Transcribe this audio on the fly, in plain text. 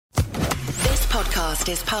podcast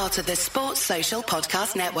is part of the Sports Social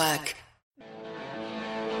Podcast Network.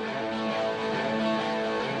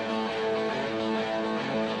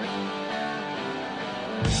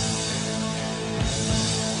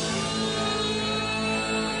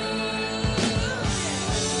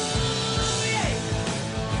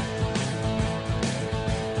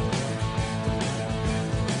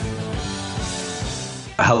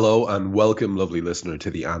 Hello and welcome, lovely listener, to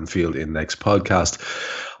the Anfield Index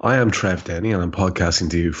podcast. I am Trev Denny and I'm podcasting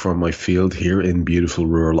to you from my field here in beautiful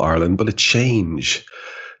rural Ireland, but a change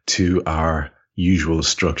to our usual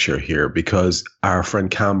structure here because our friend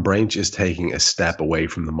Cam Branch is taking a step away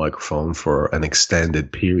from the microphone for an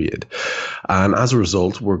extended period. And as a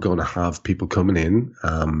result, we're going to have people coming in,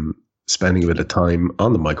 spending a bit of time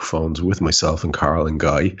on the microphones with myself and Carl and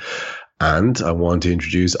Guy. And I want to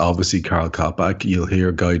introduce, obviously, Karl Kopak. You'll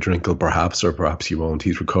hear Guy Drinkle perhaps, or perhaps you won't.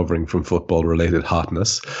 He's recovering from football-related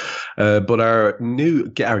hotness. But our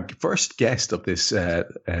first guest of this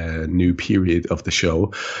new period of the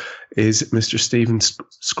show is Mr. Stephen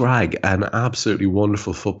Scragg, an absolutely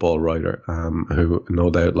wonderful football writer who,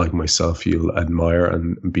 no doubt, like myself, you'll admire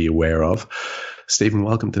and be aware of. Stephen,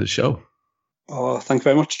 welcome to the show. Oh, thank you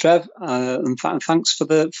very much, Trev, and thanks for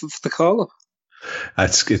the call-up.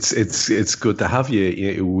 It's good to have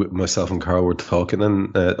you. Myself and Carl were talking,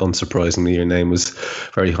 and unsurprisingly, your name was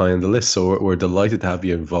very high on the list. So we're delighted to have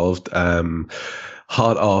you involved.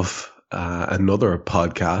 Hot off another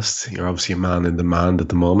podcast. You're obviously a man in demand at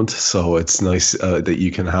the moment, so it's nice that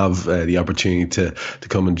you can have the opportunity to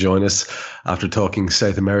come and join us. After talking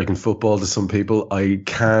South American football to some people, I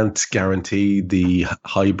can't guarantee the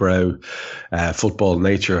highbrow football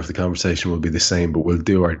nature of the conversation will be the same, but we'll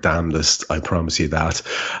do our damnedest. I promise you that.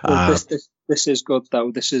 Well, this is good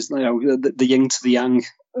though. This is the yin to the yang.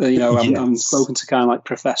 I'm spoken to kind of like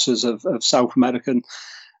professors of South American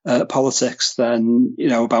politics, then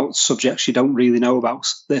about subjects you don't really know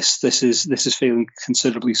about. This is feeling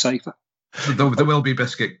considerably safer. There will be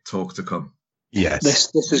biscuit talk to come. Yes,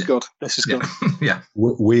 this is good. This is good. Yeah,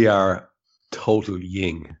 we are total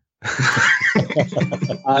yin.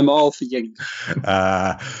 I'm all for yin.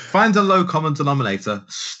 Find a low common denominator.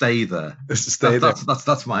 Stay there.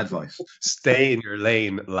 That's my advice. Stay in your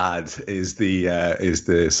lane, lad. Is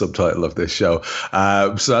the subtitle of this show.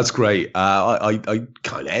 So that's great. I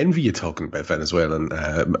kind of envy you talking about Venezuelan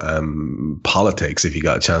politics. If you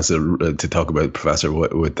got a chance to talk about Professor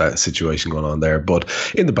with that situation going on there, but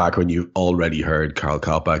in the background you've already heard Karl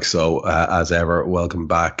Kopak. So as ever, welcome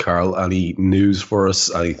back, Karl. Any news for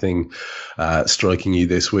us? Anything striking you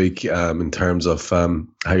this week in terms of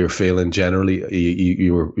how you're feeling generally?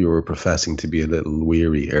 You were professing to be a little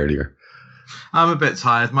weary earlier. I'm a bit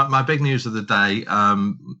tired. My big news of the day,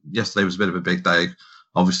 yesterday was a bit of a big day,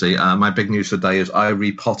 obviously. My big news of the day is I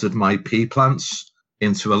repotted my pea plants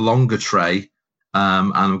into a longer tray,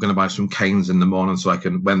 and I'm going to buy some canes in the morning so I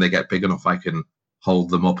can, when they get big enough, I can hold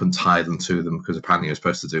them up and tie them to them, because apparently you're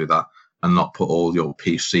supposed to do that and not put all your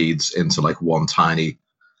pea seeds into like one tiny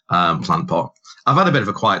plant pot. I've had a bit of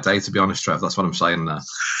a quiet day, to be honest, Trev. That's what I'm saying there.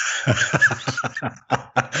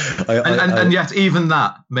 And yet, even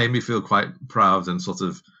that made me feel quite proud and sort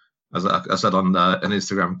of, as I said on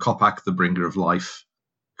Instagram, Kopak, the bringer of life,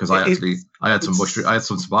 because I had some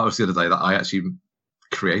tomatoes the other day that I actually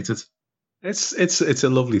created. It's a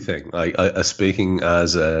lovely thing. I speaking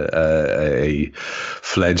as a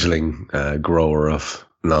fledgling grower of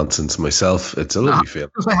nonsense myself, it's a lovely feeling.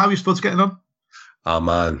 How are you supposed to get on? Oh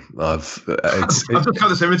man, I've just got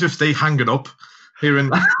this image of Steve hanging up here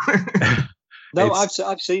in. No,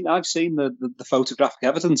 I've seen the photographic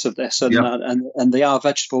evidence of this, and they are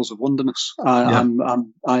vegetables of wonderness. I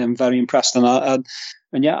am very impressed, and I'd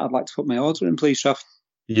like to put my order in, please, Trev.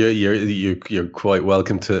 You're quite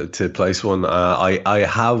welcome to place one. I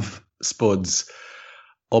have spuds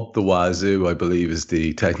up the wazoo, I believe is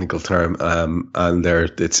the technical term. And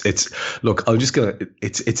it's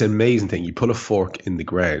an amazing thing. You put a fork in the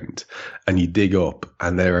ground and you dig up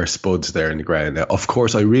and there are spuds there in the ground. Now, of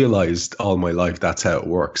course, I realized all my life that's how it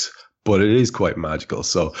works, but it is quite magical.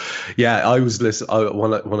 So yeah, I was listening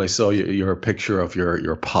when I saw your picture of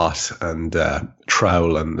your pot and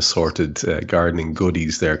trowel and assorted gardening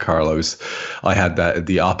goodies there, Carl. I had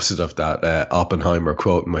the opposite of that Oppenheimer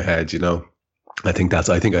quote in my head, I think I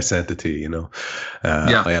sent it to you,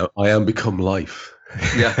 I am become life.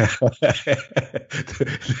 Yeah.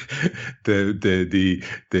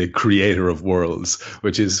 the creator of worlds,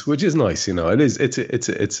 which is nice, it's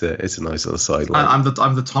a nice little sideline. I'm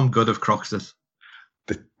the Tom Good of Croxteth.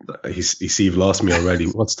 You've lost me already.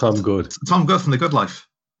 What's Tom Good? Tom Good from The Good Life.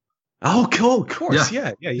 Oh, cool, of course.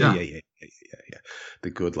 Yeah. The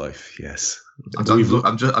good life, yes.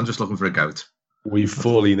 I'm just looking for a goat. We've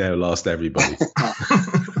fully now lost everybody.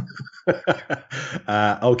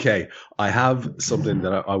 Okay, I have something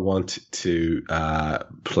that I want to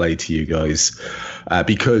play to you guys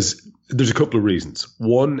because there's a couple of reasons.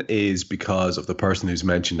 One is because of the person who's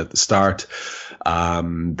mentioned at the start,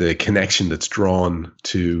 the connection that's drawn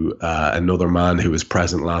to another man who was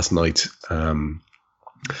present last night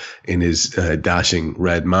in his dashing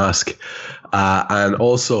red mask. And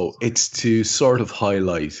also, it's to sort of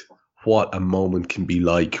highlight what a moment can be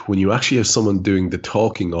like when you actually have someone doing the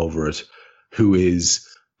talking over it who is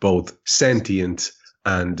both sentient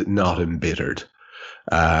and not embittered.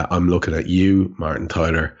 I'm looking at you, Martin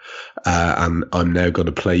Tyler, and I'm now going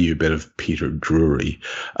to play you a bit of Peter Drury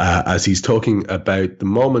as he's talking about the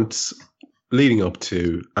moments leading up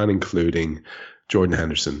to and including Jordan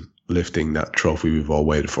Henderson lifting that trophy we've all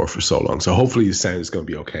waited for so long. So hopefully the sound is going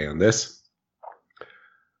to be okay on this.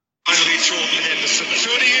 Finally, Jordan Henderson,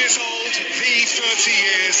 30 years old, the 30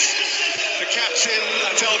 years. The captain,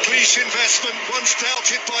 a Dalglish investment, once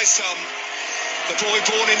doubted by some. The boy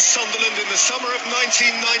born in Sunderland in the summer of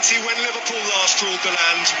 1990 when Liverpool last ruled the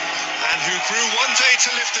land, and who grew one day to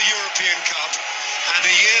lift the European Cup, and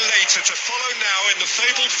a year later to follow now in the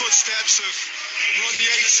fabled footsteps of Ron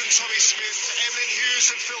Yates and Tommy Smith, Emlyn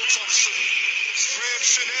Hughes and Phil Thompson, Graham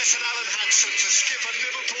Souness and Alan Hansen to skip a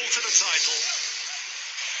Liverpool to the title.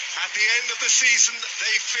 At the end of the season,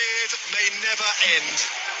 they feared may never end.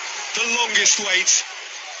 The longest wait,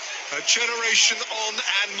 a generation on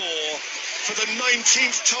and more, for the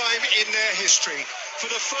 19th time in their history,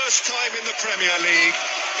 for the first time in the Premier League,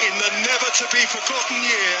 in the never-to-be-forgotten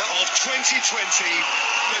year of 2020,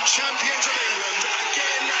 the champions of England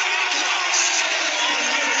again at last.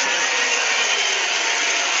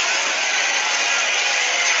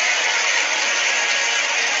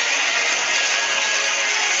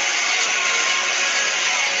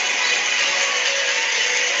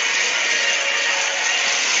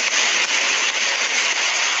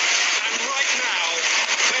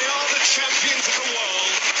 Champions of the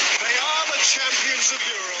world, they are the champions of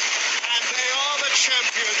Europe, and they are the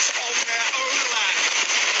champions of their own land.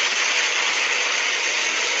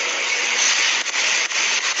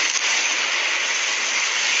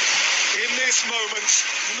 In this moment,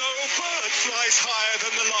 no bird flies higher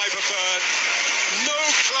than the Liver bird. No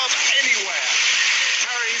club anywhere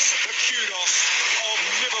carries the kudos of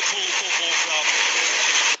Liverpool Football Club.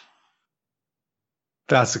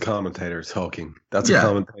 That's a commentator talking. That's a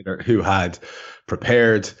commentator who had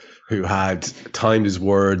prepared, who had timed his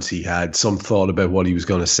words. He had some thought about what he was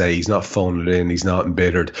going to say. He's not phoning it in. He's not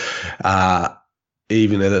embittered.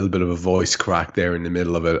 Even a little bit of a voice crack there in the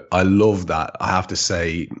middle of it. I love that, I have to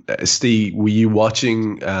say. Steve, were you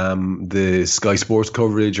watching the Sky Sports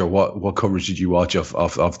coverage, or what coverage did you watch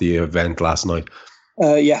of the event last night?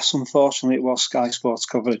 Yes, unfortunately, it was Sky Sports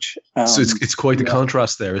coverage. So it's quite the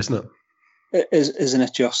contrast there, isn't it? Isn't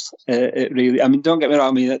it just? It really. I mean, don't get me wrong.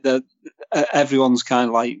 I mean, everyone's kind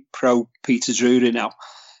of like pro Peter Drury now,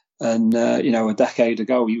 and a decade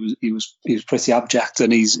ago he was pretty abject,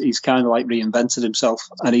 and he's kind of like reinvented himself,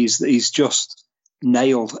 and he's just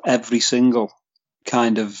nailed every single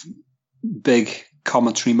kind of big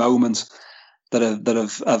commentary moment that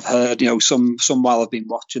I've heard. Some while I've been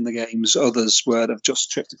watching the games, others where I've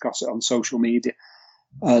just tripped across it on social media,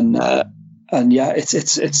 and yeah,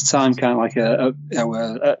 it's time kind of like a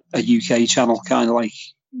UK channel kind of like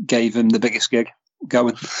gave him the biggest gig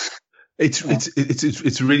going. It's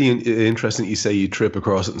really interesting that you say you trip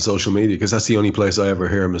across it on social media, because that's the only place I ever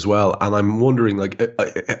hear him as well. And I'm wondering, like,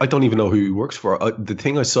 I don't even know who he works for. The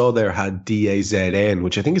thing I saw there had DAZN,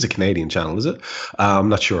 which I think is a Canadian channel, is it? I'm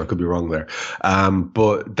not sure. I could be wrong there.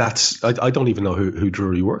 But I don't even know who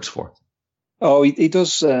Drury works for. Oh, he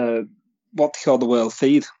does what they call the World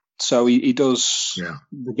Feed. So he does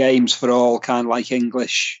the games for all kind of like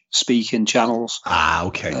English speaking channels.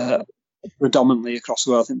 Okay. Predominantly across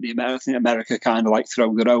the world. I think America kind of like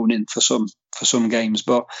throw their own in for some games,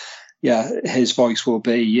 but yeah, his voice will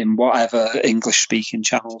be in whatever English speaking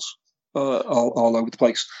channels all over the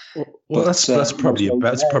place. Well, but, that's probably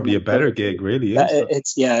a better gig, really.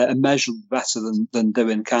 It's immeasurably better than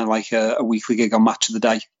doing kind of like a weekly gig on Match of the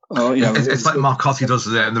Day. It's like Marcotti does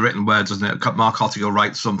it in the written word, doesn't it? Marcotti will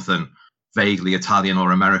write something vaguely Italian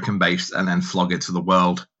or American based and then flog it to the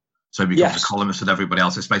world. So he becomes a columnist with everybody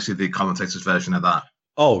else. It's basically the commentator's version of that.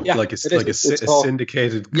 Oh, yeah, like a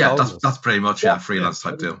syndicated columnist. That's pretty much freelance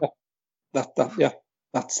type deal. That's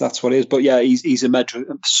what it is. But yeah, he's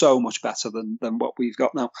so much better than what we've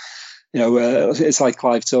got now. it's like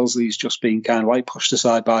Clive Tilsley's just been kind of like pushed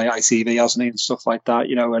aside by ITV, hasn't he, and stuff like that.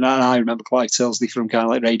 And I remember Clive Tilsley from kind of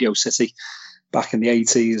like Radio City back in the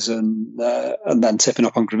 80s, and then tipping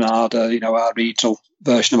up on Granada, our regional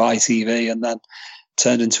version of ITV, and then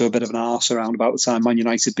turned into a bit of an arse around about the time Man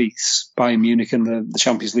United beat Bayern Munich in the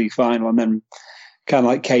Champions League final, and then kind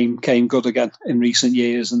of like came good again in recent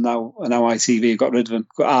years, and now ITV got rid of him.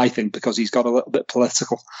 I think because he's got a little bit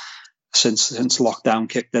political since lockdown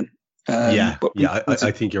kicked in.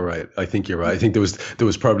 I think you're right. I think there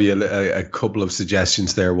was probably a couple of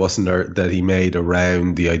suggestions there, wasn't there, that he made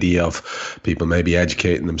around the idea of people maybe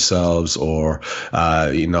educating themselves, or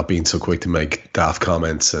not being so quick to make daft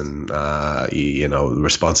comments, and the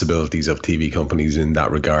responsibilities of TV companies in that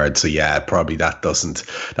regard. So yeah, probably that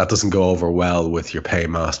doesn't go over well with your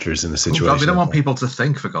paymasters in a situation. God, we don't want people to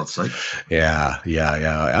think, for God's sake. Yeah.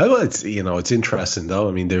 Well, it's interesting though.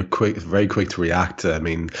 I mean, they're very quick to react. I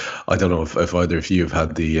mean, I don't know if either of you have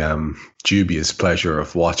had the dubious pleasure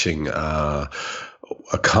of watching a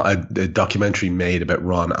documentary made about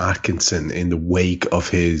Ron Atkinson in the wake of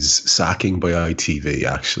his sacking by ITV,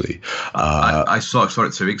 actually. I saw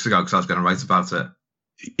it 2 weeks ago because I was going to write about it.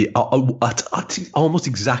 Almost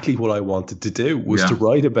exactly what I wanted to do was to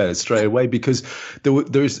write about it straight away, because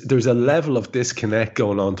there's a level of disconnect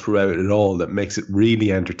going on throughout it all that makes it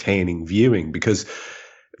really entertaining viewing, because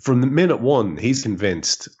from the minute one, he's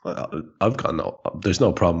convinced, there's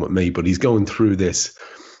no problem with me, but he's going through this,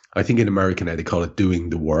 I think in American they call it doing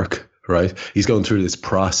the work, right? He's going through this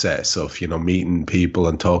process of, meeting people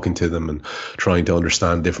and talking to them and trying to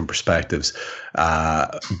understand different perspectives.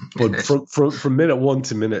 But from minute one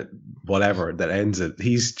to minute whatever that ends it,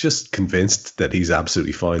 he's just convinced that he's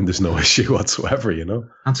absolutely fine. There's no issue whatsoever,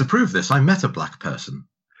 And to prove this, I met a black person.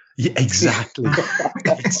 Yeah, exactly.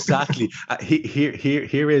 Exactly.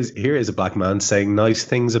 Here is a black man saying nice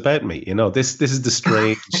things about me. This is the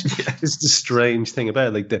strange. This is the strange thing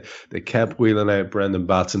about it. Like they kept wheeling out Brendan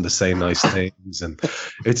Batson to say nice things, and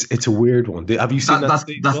it's a weird one. Have you seen that?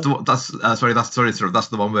 That's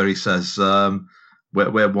the one where he says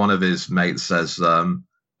where one of his mates says.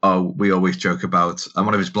 Oh, we always joke about, and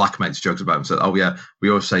one of his black mates jokes about him. Said, "Oh yeah, we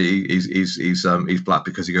always say he's black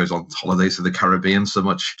because he goes on holidays to the Caribbean so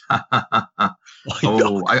much." I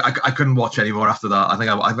couldn't watch anymore after that. I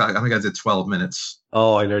think I did 12 minutes.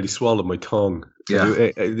 Oh, I nearly swallowed my tongue. Yeah,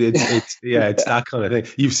 it's that kind of thing.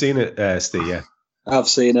 You've seen it, Steve? Yeah, I've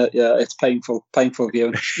seen it. Yeah, it's painful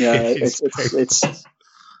viewing. Yeah, it's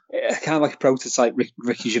kind of like a prototype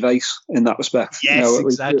Ricky Gervais in that respect. Yes,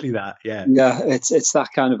 exactly that. Yeah, it's that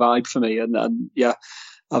kind of vibe for me, and yeah,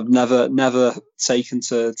 I've never taken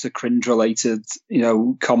to cringe related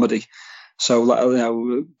comedy.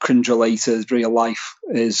 So cringe related real life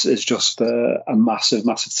is just a massive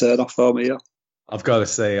turn off for me. Yeah. I've got to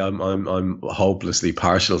say, I'm hopelessly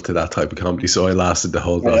partial to that type of comedy. So I lasted the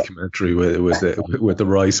whole documentary with the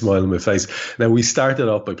wry smile on my face. Now, we started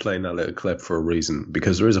off by playing that little clip for a reason,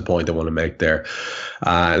 because there is a point I want to make there,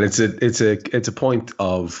 and it's a point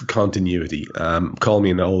of continuity. Call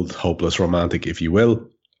me an old hopeless romantic, if you will.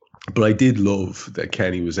 But I did love that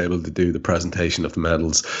Kenny was able to do the presentation of the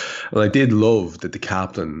medals. And I did love that the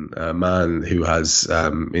captain, a man who has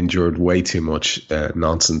endured way too much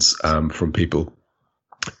nonsense from people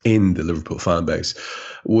in the Liverpool fan base,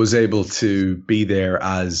 was able to be there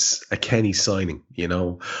as a Kenny signing,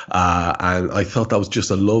 and I thought that was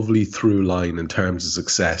just a lovely through line in terms of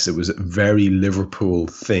success. It was a very Liverpool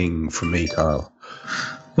thing for me, Carl.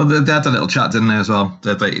 Well, they had a little chat, didn't they, as well?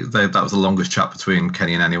 That was the longest chat between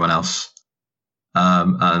Kenny and anyone else. I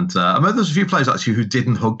mean, there's a few players actually who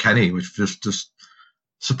didn't hug Kenny, which just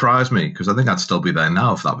surprised me, because I think I'd still be there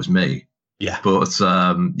now if that was me. Yeah. But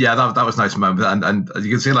that was a nice moment, and you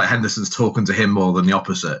can see like Henderson's talking to him more than the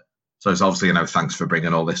opposite. So it's obviously thanks for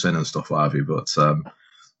bringing all this in and stuff, what have you. But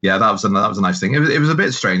that was a nice thing. It was a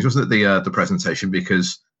bit strange, wasn't it, the presentation,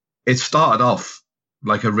 because it started off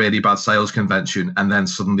like a really bad sales convention and then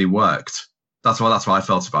suddenly worked. That's what I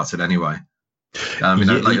felt about it anyway.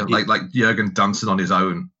 Like Jurgen dancing on his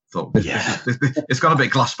own. Thought, it's got a bit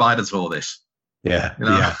glass spider to all this. Yeah,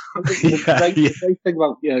 The great thing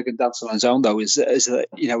about Jurgen dancing on his own, though, is that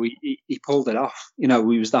he pulled it off. He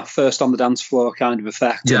was that first on the dance floor kind of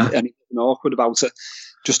effect, and he wasn't awkward about it.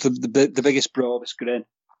 Just the biggest, broadest grin.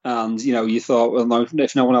 And you thought, well, no,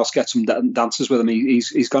 if no one else gets some dances with him,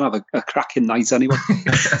 he's going to have a cracking night anyway.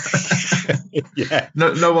 Yeah.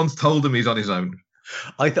 No one's told him he's on his own.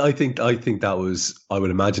 I think that was, I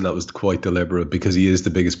would imagine that was quite deliberate, because he is the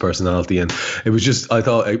biggest personality, and it was just, I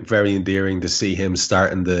thought, very endearing to see him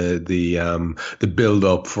starting the build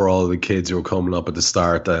up for all the kids who were coming up at the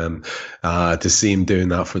start, to see him doing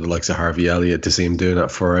that for the likes of Harvey Elliott, to see him doing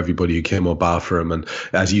that for everybody who came up after him. And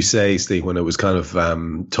as you say, Steve, when it was kind of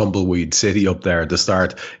tumbleweed city up there at the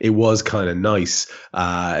start, it was kind of nice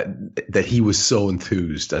that he was so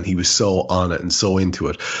enthused and he was so on it and so into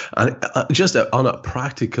it. And just on a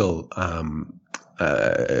practical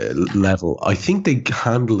level, I think they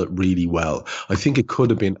handle it really well. I think it could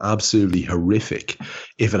have been absolutely horrific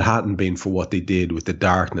if it hadn't been for what they did with the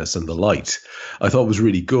darkness and the light. I thought it was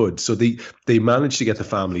really good. So they managed to get the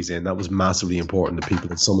families in. That was massively important. The people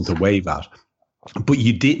had someone to wave at. But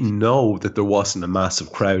you didn't know that there wasn't a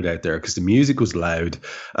massive crowd out there, because the music was loud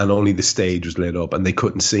and only the stage was lit up and they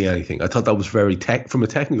couldn't see anything. I thought that was very from a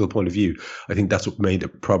technical point of view. I think that's what made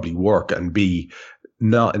it probably work and be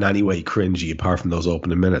not in any way cringy, apart from those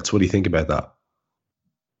opening minutes. What do you think about that?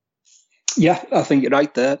 Yeah, I think you're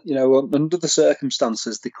right there. Under the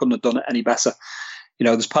circumstances, they couldn't have done it any better.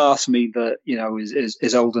 There's part of me that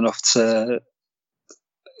is old enough to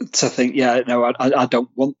think, I don't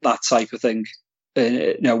want that type of thing.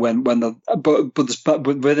 When but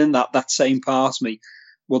within that same part of me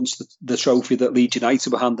wants the trophy that Leeds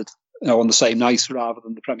United were handed, on the same night, rather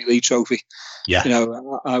than the Premier League trophy. Yeah,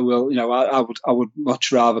 I will. I would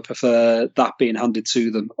much rather prefer that being handed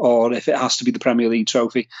to them, or if it has to be the Premier League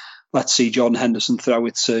trophy, let's see John Henderson throw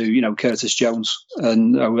it to Curtis Jones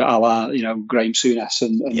and a la Graham Souness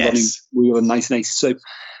and Ronnie Wheel in 1982.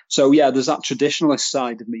 So yeah, there's that traditionalist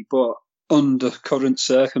side of me, but under current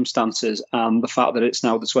circumstances and the fact that it's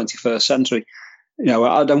now the 21st century,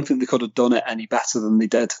 I don't think they could have done it any better than they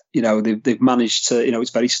did. They've managed to,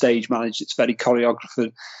 it's very stage managed, it's very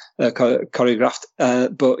choreographed.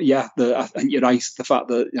 But yeah, I think you're right. The fact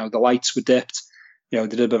that the lights were dipped, they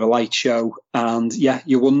did a bit of a light show, and yeah,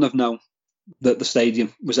 you wouldn't have known that the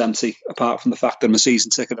stadium was empty, apart from the fact that I'm a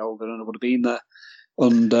season ticket holder and I would have been there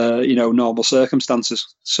under normal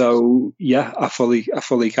circumstances. So yeah, I fully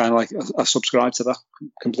kind of I subscribe to that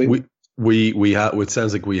completely. We have, it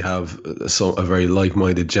sounds like we have a very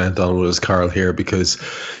like-minded gent on with us, Carl, here, because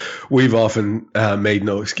we've often made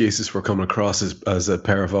no excuses for coming across as a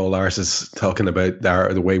pair of old arses talking about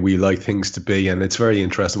the way we like things to be. And it's very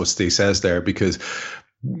interesting what Steve says there, because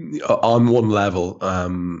on one level,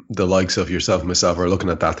 the likes of yourself and myself are looking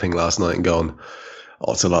at that thing last night and going,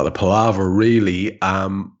 oh, it's a lot of palaver, really.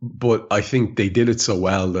 But I think they did it so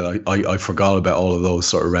well that I forgot about all of those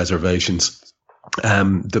sort of reservations.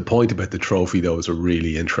 The point about the trophy, though, is a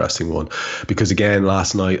really interesting one, because again,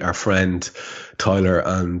 last night our friend Tyler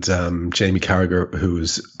and Jamie Carragher, who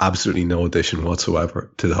was absolutely no addition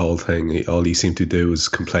whatsoever to the whole thing, all he seemed to do was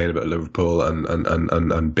complain about Liverpool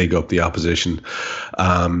and big up the opposition.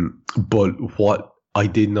 But what I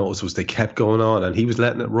did notice was they kept going on, and he was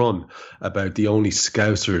letting it run about the only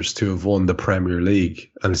Scousers to have won the Premier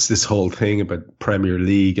League. And it's this whole thing about Premier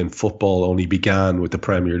League, and football only began with the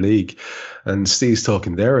Premier League. And Steve's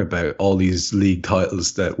talking there about all these league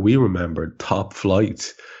titles that we remembered, top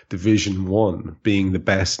flight, Division 1 being the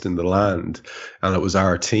best in the land, and it was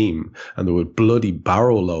our team, and there were bloody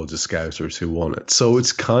barrow loads of Scousers who won it. So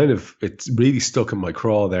it's really stuck in my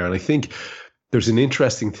craw there. And I think there's an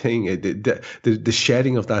interesting thing. The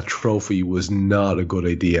shedding of that trophy was not a good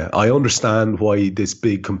idea. I understand why this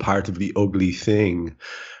big comparatively ugly thing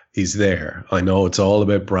is there. I know it's all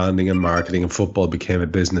about branding and marketing, and football became a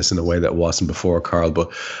business in a way that wasn't before, Carl.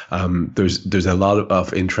 But there's a lot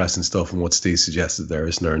of interesting stuff in what Steve suggested there,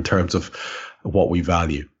 isn't there, in terms of what we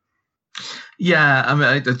value. Yeah, I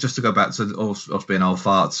mean, just to go back to us being old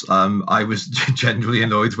farts, I was genuinely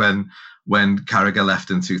annoyed when Carragher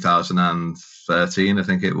left in 2013, I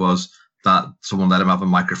think it was, that someone let him have a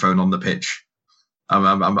microphone on the pitch.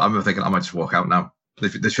 I'm thinking I might just walk out now.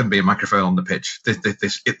 There shouldn't be a microphone on the pitch.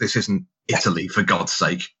 This isn't Italy, for God's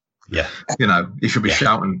sake. Yeah, you should be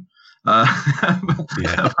shouting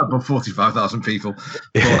about 45,000 people.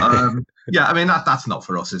 But, yeah, I mean that's not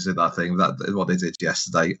for us, is it? That thing, that what they did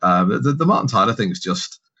yesterday. The Martin Tyler thing is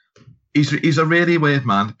just he's a really weird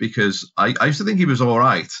man, because I used to think he was all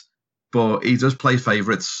right, but he does play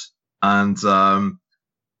favourites, and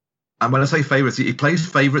when I say favourites, he plays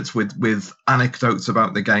favourites with anecdotes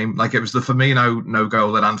about the game. Like it was the Firmino no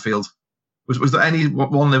goal at Anfield. Was there any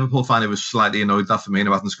one Liverpool fan who was slightly annoyed that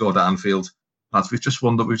Firmino hasn't scored at Anfield? We've just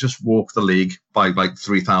won that. We've just walked the league by like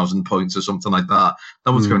 3,000 points or something like that.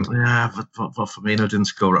 No one's going, yeah, but Firmino didn't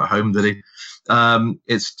score at home, did he?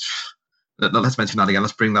 let's mention that again.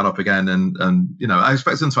 Let's bring that up again. And you know, I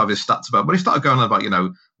expected him to have his stats about, but he started going on about, you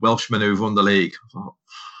know, Welshmen who've won the league. I thought,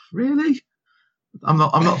 really? I'm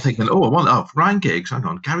not thinking, Ryan Giggs, hang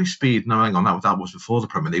on, Gary Speed, no, hang on, that was before the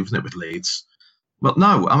Premier League, wasn't it, with Leeds? But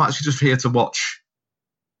no, I'm actually just here to watch.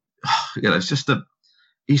 You know, he's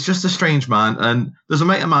just a strange man. And there's a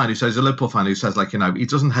mate of mine who says, a Liverpool fan who says, like, you know, he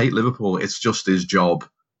doesn't hate Liverpool, it's just his job.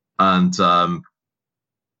 And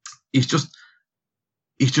he's just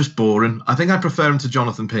boring. I think I prefer him to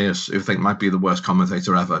Jonathan Pearce, who I think might be the worst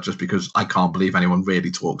commentator ever, just because I can't believe anyone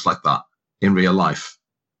really talks like that in real life.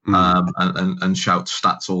 And shouts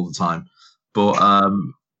stats all the time, but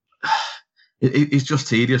it's just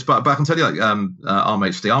tedious. But I can tell you, like, our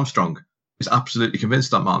mate Steve Armstrong is absolutely convinced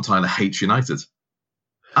that Martin Tyler hates United.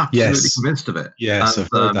 Absolutely convinced of it. Yes, I've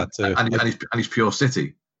heard that too. And he's pure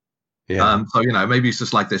City. Yeah. So, you know, maybe it's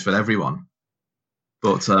just like this with everyone.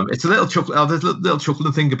 But it's a little chuckle. There's a little chuckle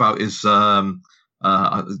to think about. Is Guy?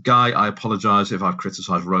 I apologise if I've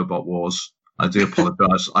criticised Robot Wars. I do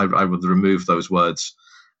apologise. I would remove those words.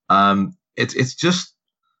 It's just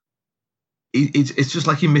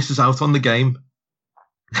like he misses out on the game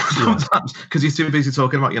sometimes because he's too busy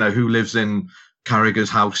talking about, you know, who lives in Carragher's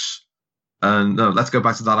house. And let's go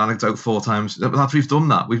back to that anecdote 4 times. After we've done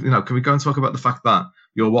that, can we go and talk about the fact that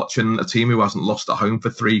you're watching a team who hasn't lost at home for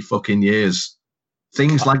 3 fucking years?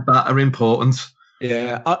 Things like that are important.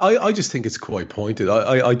 Yeah, I just think it's quite pointed.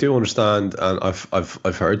 I do understand, and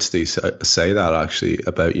I've heard Steve say that actually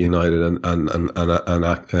about United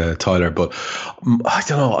and Tyler, but I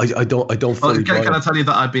don't know. I don't. Fully can I tell you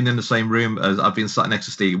that I've been in the same room as I've been sat next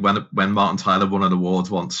to Steve when Martin Tyler won an award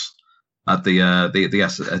once at the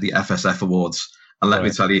FSF Awards, and let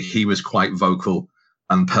me tell you, he was quite vocal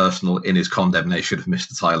and personal in his condemnation of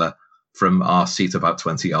Mr. Tyler from our seat about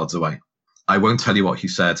 20 yards away. I won't tell you what he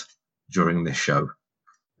said during this show.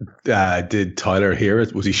 Did Tyler hear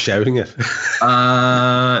it? Was he shouting it?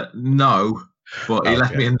 No, but he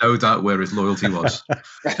left me in no doubt where his loyalty was.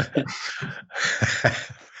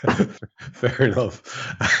 Fair enough.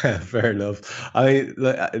 Fair enough. I mean,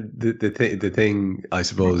 the thing, I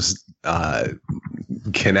suppose,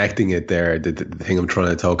 connecting it there, the thing I'm trying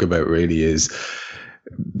to talk about really is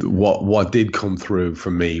what did come through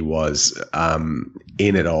for me was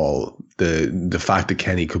in it all. The fact that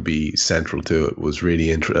Kenny could be central to it was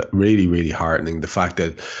really really heartening. The fact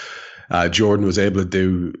that Jordan was able to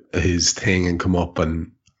do his thing and come up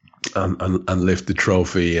and lift the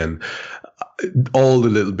trophy, and all the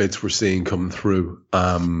little bits we're seeing come through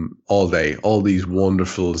all day, all these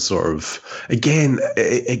wonderful sort of again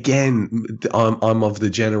I'm of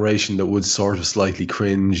the generation that would sort of slightly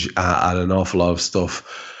cringe at an awful lot of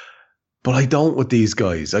stuff. But I don't with these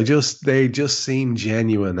guys. They just seem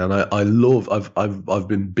genuine, and I've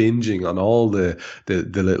been binging on all the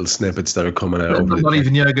little snippets that are coming out. Not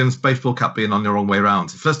even Jurgen's baseball cap being on the wrong way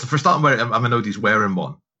around. For starting, I know he's wearing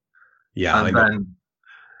one. Yeah, and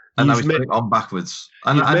now he's putting it on backwards.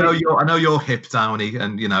 And I know you're hip, Downey,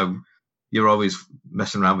 and you know you're always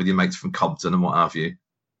messing around with your mates from Compton and what have you.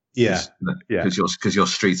 Yeah, because you're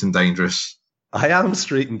street and dangerous. I am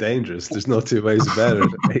street and dangerous. There's no two ways about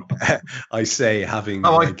it. I say having.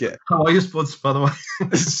 How are you, Spuds, by the way?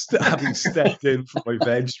 Having stepped in from my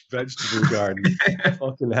vegetable garden.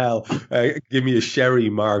 Fucking hell! Give me a sherry,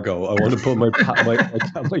 Margot. I want to put my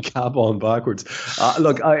cap on backwards.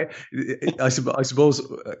 Look, I suppose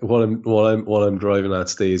what I'm driving at,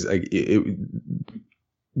 Steve, is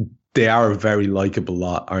they are a very likable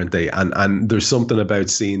lot, aren't they? And there's something about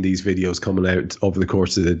seeing these videos coming out over the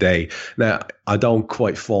course of the day. Now, I don't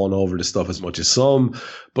quite fawn over the stuff as much as some,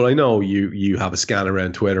 but I know you have a scan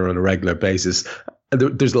around Twitter on a regular basis.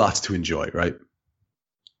 There's lots to enjoy, right?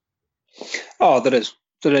 Oh, there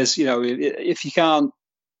is. You know, if you can't,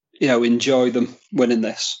 you know, enjoy them winning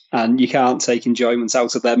this, and you can't take enjoyment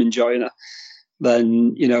out of them enjoying it,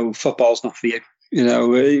 then, you know, football's not for you. You know,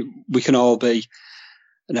 we can all be,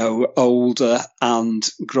 you know, older and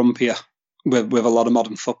grumpier with a lot of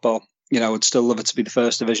modern football. You know, I'd still love it to be the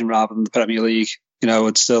first division rather than the Premier League. You know,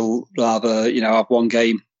 I'd still rather, you know, have one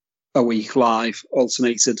game a week live,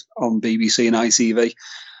 alternated on BBC and ITV.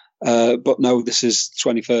 But no, this is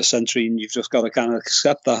 21st century, and you've just got to kind of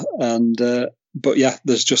accept that. And but yeah,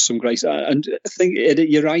 there's just some great. And I think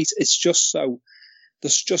you're right. It's just so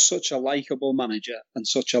there's just such a likable manager and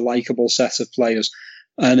such a likable set of players.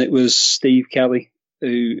 And it was Steve Kelly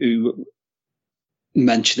who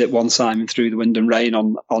mentioned it one time in Through the Wind and Rain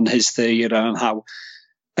on his theory around how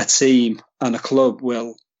a team and a club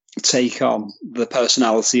will take on the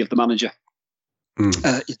personality of the manager.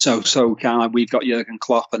 So kind of, we've got Jurgen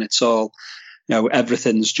Klopp, and it's all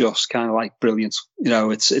everything's just kind of like brilliant.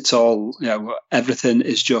 It's all, everything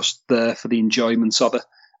is just there for the enjoyment of it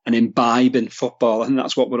and imbibing football. I think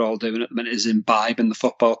that's what we're all doing at the minute, is imbibing the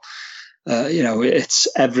football. It's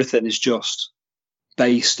everything is just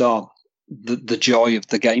based on the joy of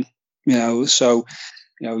the game. So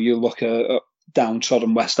you look at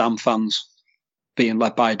downtrodden West Ham fans being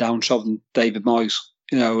led by a downtrodden David Moyes,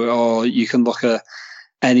 or you can look at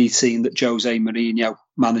any team that Jose Mourinho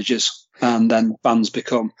manages, and then fans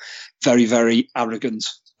become very, very arrogant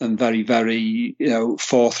and very, very,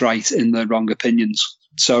 forthright in their wrong opinions.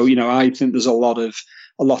 So, I think there's a lot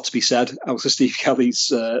to be said out of Steve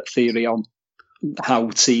Kelly's theory on how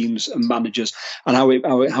teams and managers and how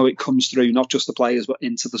it comes through, not just the players, but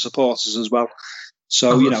into the supporters as well.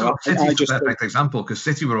 So, City's a perfect example, because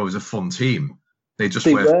City were always a fun team. They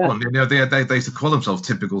were fun. They used to call themselves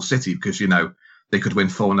typical City because, they could win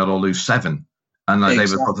 4-0 or lose 7. And they were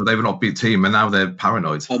an upbeat team, and now they're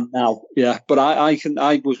paranoid. And now, yeah. But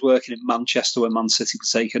I was working in Manchester when Man City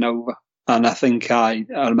was taken over. And I think I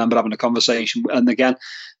remember having a conversation. And again,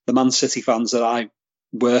 the Man City fans that I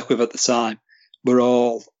work with at the time were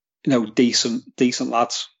all, decent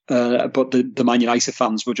lads. But the Man United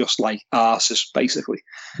fans were just like arses, basically.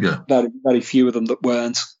 Yeah. Very, very few of them that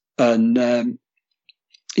weren't. And the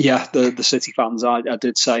City fans, I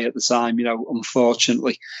did say at the time,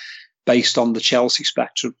 unfortunately, based on the Chelsea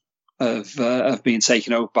spectrum of being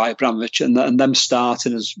taken over by Abramovich and them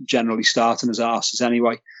generally starting as arses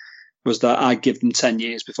anyway, was that I'd give them 10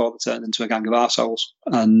 years before they turned into a gang of arseholes.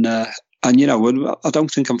 And I don't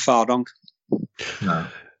think I'm far wrong.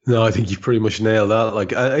 No, I think you've pretty much nailed that.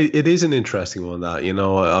 Like, it is an interesting one. That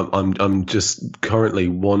I'm just currently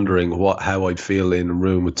wondering how I'd feel in a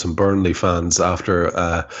room with some Burnley fans after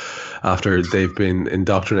they've been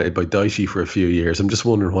indoctrinated by Dyche for a few years. I'm just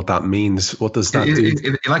wondering what that means. What does that do?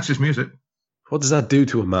 He likes his music. What does that do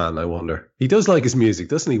to a man? I wonder. He does like his music,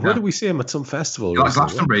 doesn't he? Where did we see him at some festival? He likes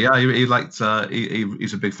Glastonbury. Yeah, he liked.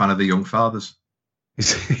 He's a big fan of the Young Fathers.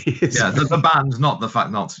 The band's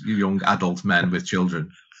not you young adult men with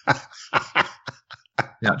children.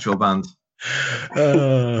 The actual band.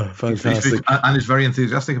 Fantastic. And he's very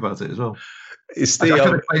enthusiastic about it as well. I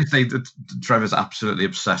could say that Trevor's absolutely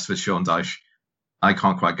obsessed with Sean Dyche. I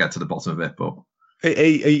can't quite get to the bottom of it, but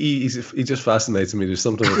he just fascinates me. There's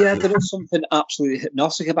something. Yeah, there is something absolutely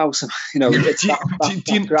hypnotic about him. Do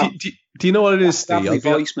you know what it is, Steve? Gravelly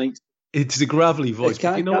voice, mate. It's a gravelly voice.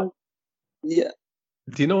 Do you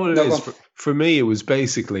know what it is? For me, it was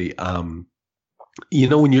basically, when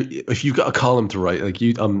if you've got a column to write, like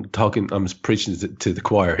I'm preaching to the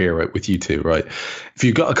choir here, right, with you two, right? If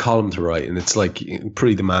you've got a column to write and it's like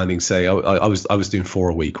pretty demanding, say I was doing 4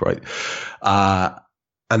 a week, right?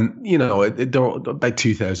 And they're about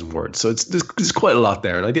 2,000 words, so there's quite a lot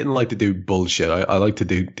there. And I didn't like to do bullshit. I like to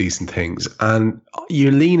do decent things. And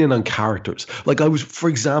you're leaning on characters. Like for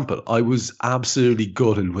example, I was absolutely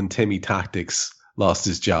gutted when Timmy Tactics lost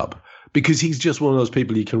his job, because he's just one of those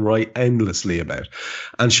people you can write endlessly about.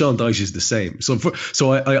 And Sean Dyche is the same.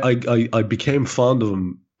 So I became fond of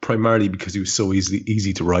him primarily because he was so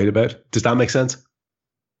easy to write about. Does that make sense?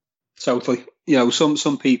 Totally.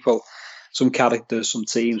 Some people, some characters, some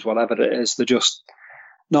teams, whatever it is, they're just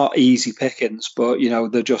not easy pickings, but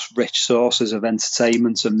they're just rich sources of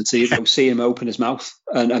entertainment and material. See him open his mouth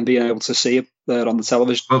and being able to see him there on the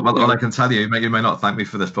television. Well, I can tell you may not thank me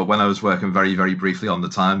for this, but when I was working very, very briefly on the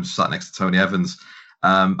Times, sat next to Tony Evans,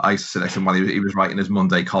 I used to sit next to him while he was writing his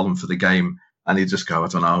Monday column for the game, and he'd just go, I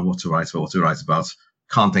don't know what to write about.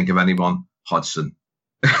 Can't think of anyone. Hodgson.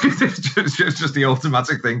 It's just the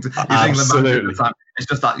automatic thing. Absolutely. It's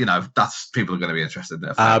just that that's people are going to be interested in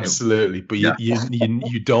it. Absolutely, but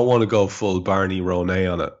you don't want to go full Barney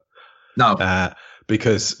Ronay on it. No,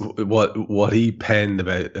 because what he penned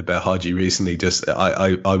about Hodgie recently, just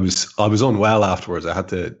I was unwell afterwards. I had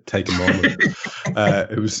to take a moment.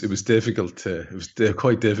 It was difficult. It was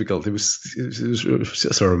quite difficult. It was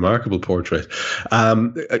just a remarkable portrait.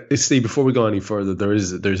 Steve, before we go any further,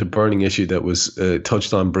 there's a burning issue that was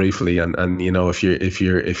touched on briefly, and if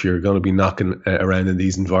you're going to be knocking around in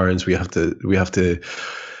these environs, we have to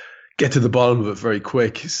get to the bottom of it very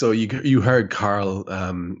quick. So you heard Carl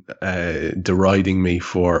deriding me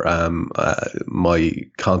for my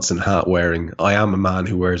constant hat wearing. I am a man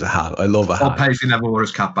who wears a hat. I love a hat. Paisley never wore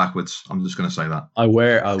his cap backwards. I'm just going to say that. I'll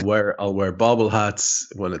wear bobble hats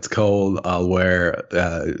when it's cold. I'll wear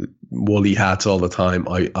woolly hats all the time.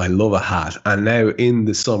 I love a hat. And now in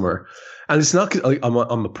the summer, and it's not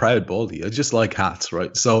I'm a proud baldy. I just like hats,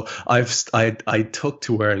 right? So I took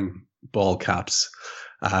to wearing ball caps.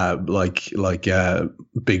 Like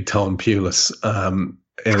Big Tone Pulis,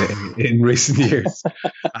 in recent years.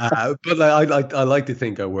 But I like to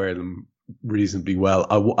think I wear them reasonably well.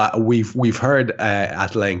 We've heard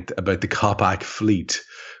at length about the Kopak Fleet,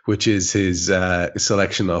 which is his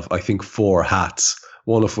selection of, I think, 4 hats.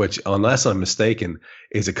 One of which, unless I'm mistaken,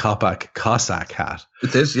 is a Kopak Cossack hat.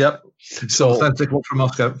 It is, yep. So authentic one from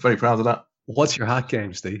Moscow. Very proud of that. What's your hat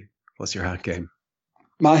game, Steve? What's your hat game?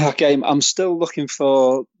 My hat game, I'm still looking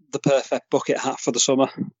for the perfect bucket hat for the summer.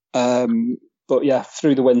 But yeah,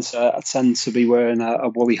 through the winter, I tend to be wearing a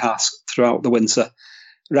woolly hat throughout the winter.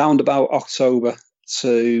 Round about October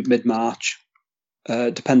to mid-March,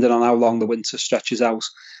 depending on how long the winter stretches out.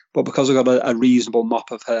 But because I've got a reasonable mop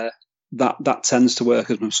of hair, that tends to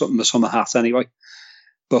work as my summer hat anyway.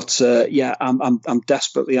 But yeah, I'm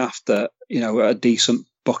desperately after a decent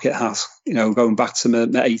bucket hat. Going back to my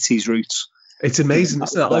 80s roots. It's amazing.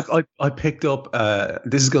 I picked up.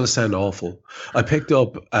 This is going to sound awful. I picked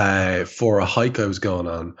up for a hike I was going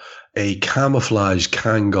on a camouflage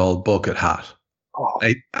Kangol bucket hat. Oh.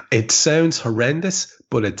 It sounds horrendous,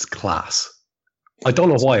 but it's class. I don't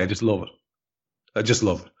know why. I just love it. I just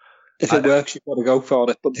love it. If it works, you've got to go for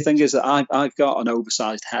it. But the thing is that I've got an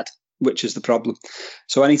oversized head, which is the problem.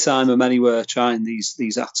 So anytime I'm anywhere trying these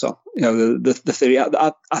hats on, the theory.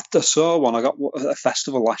 I saw one. I got a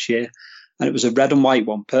festival last year, and it was a red and white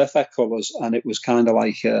one, perfect colours, and it was kind of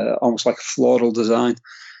like almost like a floral design.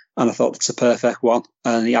 And I thought it's a perfect one.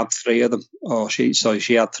 And he had 3 of them,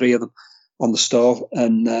 she had 3 of them on the stall,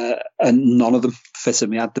 and none of them fitted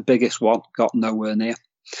me. I had the biggest one, got nowhere near.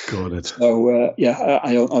 Got it. So yeah,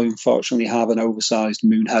 I unfortunately have an oversized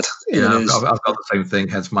moon head. Yeah, I've got the same thing.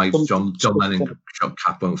 Hence my John Lennon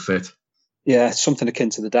cap won't fit. Yeah, it's something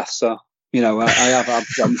akin to the Death Star. I have had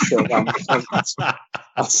them shut down.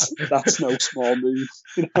 That's no small move.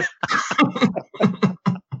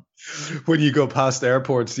 When you go past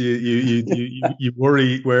airports, you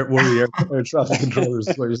worry air traffic controllers.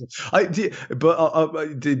 But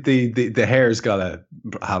the hair's got to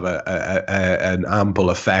have an ample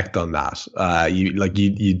effect on that.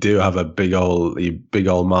 You do have a big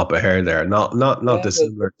old mop of hair there. Not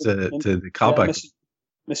dissimilar to the Kopak.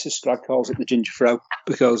 Yeah, Mrs. Scragg calls it the ginger fro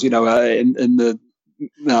because in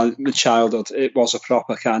my childhood it was a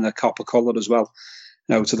proper kind of copper colour as well.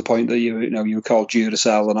 To the point that you were called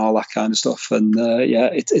Duracell and all that kind of stuff, and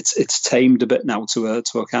it's tamed a bit now to a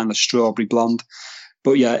kind of strawberry blonde,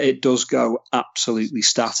 but yeah, it does go absolutely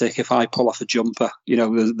static. If I pull off a jumper,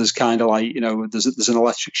 there's kind of like there's an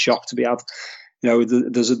electric shock to be had.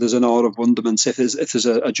 There's an aura of wonderment if there's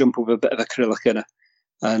a jumper with a bit of acrylic in it,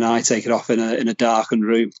 and I take it off in a darkened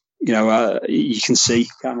room. You can see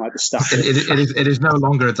kind of like the static. It is no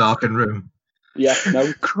longer a darkened room. Yeah,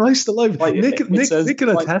 no. Christ alive.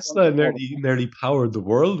 Nikola Tesla nearly powered the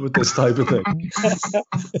world with this type of thing.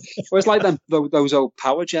 Well, it's like those old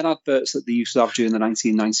Power Gen adverts that they used to have during the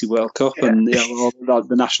 1990 World Cup and all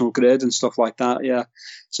the National Grid and stuff like that, yeah.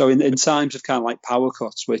 So in times of kind of like power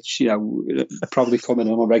cuts, which, probably coming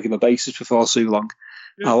on a regular basis before too long,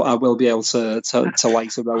 yeah. I will be able to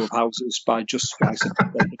light a row of houses by just splicing.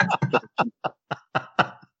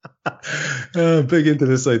 Big into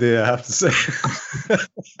this idea, I have to say.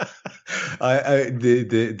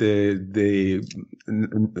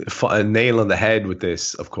 The nail on the head with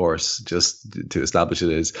this, of course, just to establish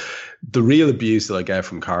it, is the real abuse that I get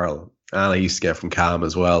from Carl, and I used to get from Cam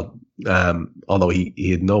as well, although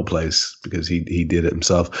he had no place because he did it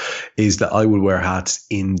himself, is that I would wear hats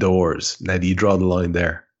indoors. Now, do you draw the line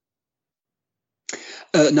there?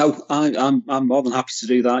 No, I'm more than happy to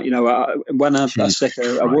do that. When I stick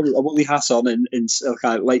a woolly hat on in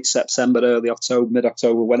kind of late September, early October,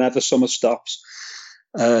 mid-October, whenever summer stops.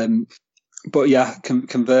 But yeah,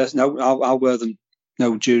 converse. No, I'll wear them.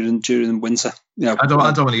 No, during winter. I don't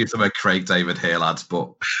want to use the word Craig David here, lads,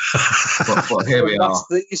 but here we are.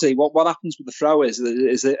 You see, what happens with the throw is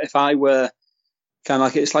that if I wear kind of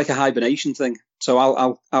like it's like a hibernation thing. So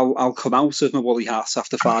I'll come out of my woolly hat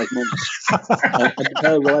after 5 months, and the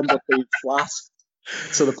hair will end up being flat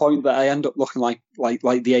to the point that I end up looking like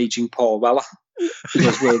the aging Paul Weller,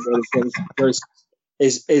 because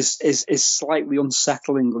is slightly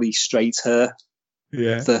unsettlingly straight hair.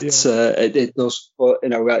 Yeah, it does. But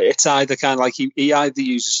it's either kind of like he either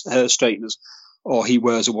uses hair straighteners or he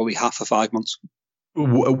wears a woolly hat for 5 months.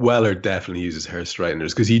 Weller definitely uses hair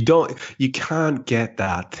straighteners because you can't get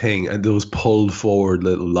that thing and those pulled forward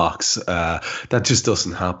little locks. That just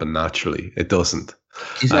doesn't happen naturally. It doesn't.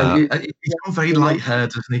 He's gone very light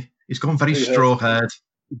haired, hasn't he? He's gone very straw haired.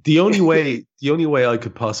 the only way I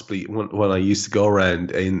could possibly, when I used to go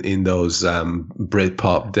around in those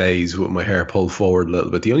Britpop days with my hair pulled forward a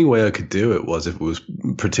little bit, the only way I could do it was if it was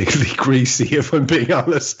particularly greasy, if I'm being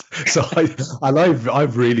honest. So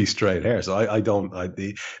I've really straight hair, so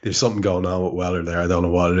there's something going on with Weller there. I don't know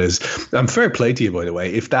what it is. Fair play to you, by the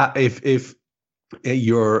way. If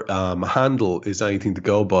your handle is anything to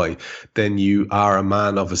go by, then you are a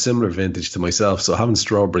man of a similar vintage to myself. So having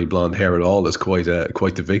strawberry blonde hair at all is quite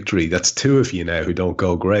the victory. That's two of you now who don't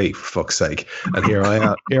go grey, for fuck's sake. And here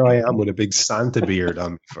I am with a big Santa beard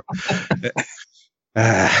on me.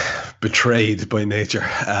 Betrayed by nature.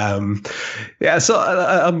 So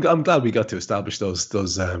I'm glad we got to establish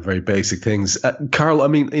those very basic things. Carl, I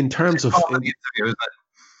mean, in terms of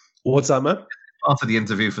what's that, man? After the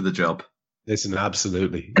interview for the job. Listen,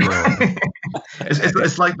 absolutely.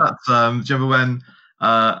 It's like that. Do you remember when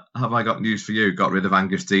Have I Got News for You got rid of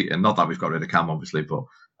Angus Deaton? Not that we've got rid of Cam, obviously, but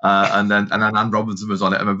and then Anne Robinson was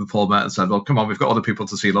on it. I remember Paul Merton said, "Well, come on, we've got other people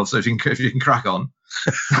to see, love. So if you can crack on."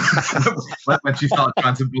 When she started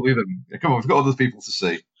trying to bully them, come on, we've got other people to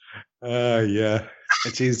see. Yeah.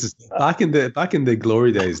 Jesus, back in the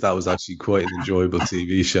glory days, that was actually quite an enjoyable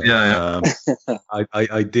TV show. Yeah.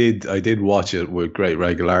 I did watch it with great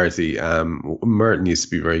regularity. Merton used to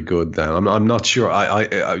be very good then. I'm not sure.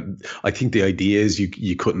 I think the idea is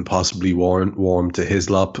you couldn't possibly warm to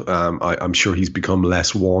Hislop. I'm sure he's become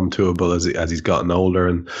less warm toable as he's gotten older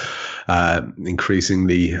and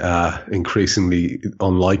increasingly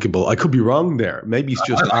unlikable. I could be wrong there. Maybe he's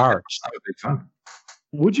just arch. I'm a big fan.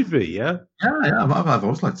 Would you be? Yeah. Yeah. I've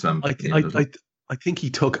always liked him. I think he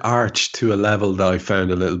took Arch to a level that I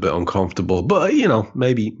found a little bit uncomfortable. But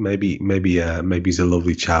maybe he's a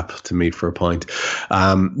lovely chap to meet for a pint.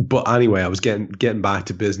 But anyway, I was getting back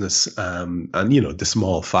to business. And the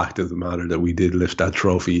small fact of the matter that we did lift that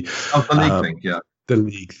trophy. Oh, the league thing, yeah. The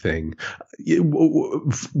league thing.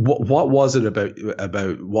 What was it about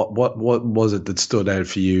what was it that stood out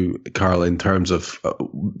for you, Carl, in terms of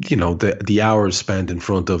the hours spent in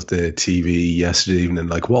front of the TV yesterday evening?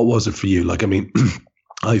 Like, what was it for you? Like, I mean,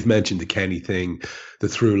 I've mentioned the Kenny thing, the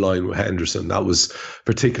through line with Henderson. That was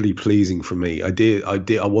particularly pleasing for me. I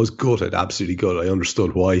was gutted, absolutely gutted. I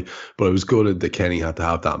understood why, but I was gutted that Kenny had to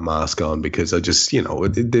have that mask on because I just,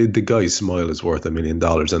 the guy's smile is worth $1 million,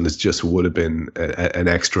 and it just would have been an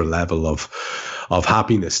extra level of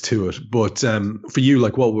happiness to it. But for you,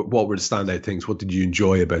 like, what were the standout things? What did you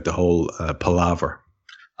enjoy about the whole palaver?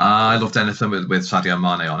 I loved anything with Sadio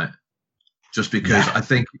Mane on it. Just because I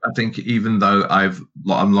think even though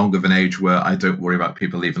I'm long of an age where I don't worry about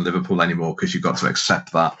people leaving Liverpool anymore because you've got to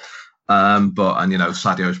accept that.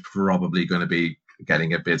 Sadio is probably going to be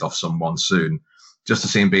getting a bid off someone soon. Just to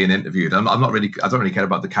see him being interviewed, I don't really care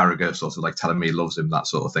about the Carragher sort of like telling me he loves him, that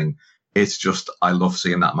sort of thing. It's just I love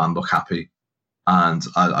seeing that man look happy. And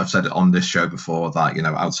I've said it on this show before that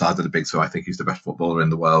outside of the big two, I think he's the best footballer in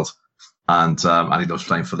the world, and he loves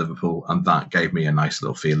playing for Liverpool, and that gave me a nice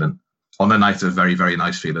little feeling. On the night of very, very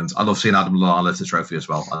nice feelings. I love seeing Adam Lallana lift the trophy as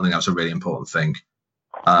well. I think that's a really important thing.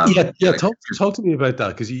 Talk to me about that,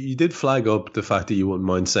 because you did flag up the fact that you wouldn't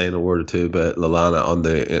mind saying a word or two about Lallana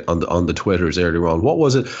on the Twitters earlier on. What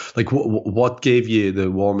was it like? What gave you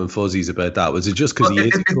the warm and fuzzies about that? Was it just because he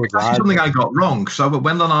is a good lad? Something I got wrong. So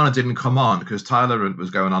when Lallana didn't come on, because Tyler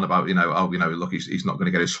was going on about look, he's not going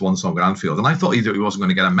to get his swan song at Anfield, and I thought he wasn't going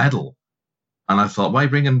to get a medal. And I thought, why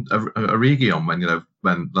bring Origi on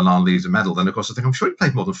when Lallana leaves a medal? Then, of course, I think I'm sure he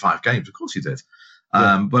played more than 5 games. Of course he did.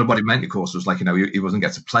 Yeah. But what he meant, of course, was like, he wasn't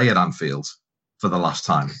get to play at Anfield for the last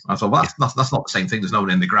time. I thought, well, that's not the same thing. There's no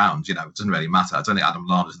one in the ground. It doesn't really matter. I don't think Adam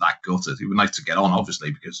Lallana's that gutted. He would nice to get on,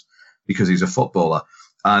 obviously, because he's a footballer.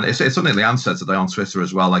 And it's something Leanne said today on Twitter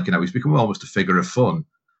as well. Like, he's become almost a figure of fun.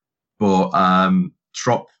 But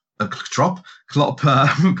Klopp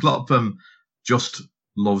just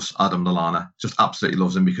loves Adam Lallana, just absolutely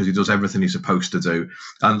loves him because he does everything he's supposed to do.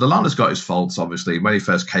 And Lallana's got his faults, obviously. When he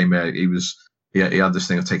first came here, he had this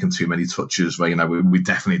thing of taking too many touches where, we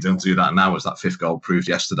definitely don't do that now, as that 5th goal proved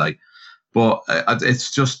yesterday. But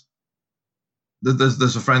it's just,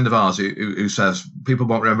 there's a friend of ours who says people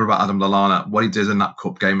won't remember about Adam Lallana, what he did in that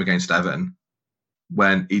cup game against Everton,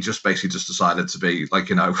 when he just basically just decided to be like,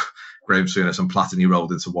 Graham Souness and Platini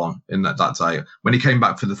rolled into one in that day. When he came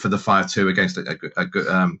back for the 5-2 against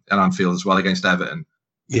at Anfield as well against Everton,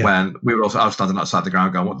 when I was standing outside the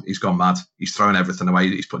ground going, he's gone mad. He's thrown everything away.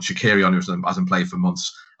 He's put Shaqiri on who hasn't played for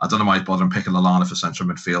months. I don't know why he's bothering picking Lallana for central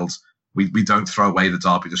midfield. We don't throw away the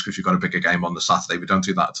derby just because you've got a bigger game on the Saturday. We don't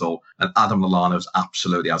do that at all. And Adam Lallana was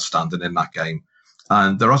absolutely outstanding in that game.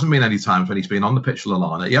 And there hasn't been any times when he's been on the pitch for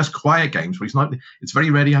Lallana. He has quiet games, but it's very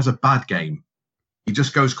rare he has a bad game. he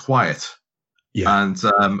just goes quiet. Yeah. And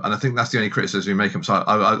I think that's the only criticism we make him. So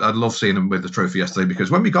I'd love seeing him with the trophy yesterday, because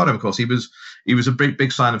when we got him, of course, he was a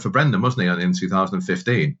big signing for Brendan, wasn't he, in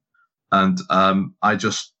 2015? And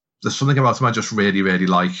there's something about him I just really, really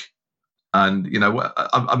like. And, you know,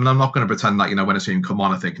 I'm not going to pretend that, you know, when I see him come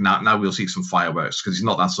on, I think now we'll see some fireworks, because he's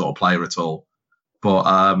not that sort of player at all. But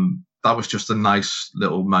that was just a nice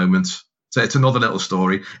little moment. So it's another little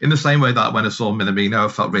story. In the same way that when I saw Minamino, I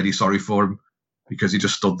felt really sorry for him, because he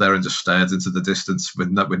just stood there and just stared into the distance with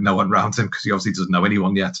no one around him, because he obviously doesn't know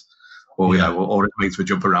anyone yet. Or, you know, or his mates were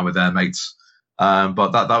jumping around with their mates.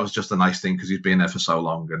 But that was just a nice thing, because he's been there for so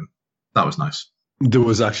long, and that was nice. There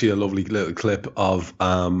was actually a lovely little clip of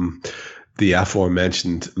the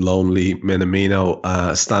aforementioned lonely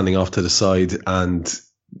Minamino standing off to the side, and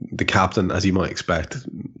the captain, as you might expect,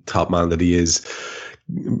 top man that he is,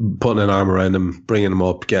 putting an arm around him, bringing him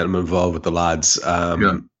up, getting him involved with the lads.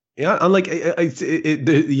 Yeah, and like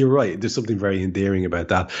you're right. There's something very endearing about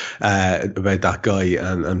that guy,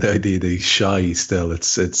 and the idea that he's shy still.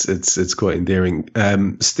 It's quite endearing.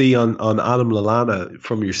 Steve, on Adam Lallana,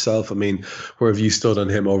 from yourself, I mean, where have you stood on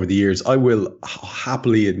him over the years? I will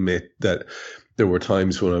happily admit that there were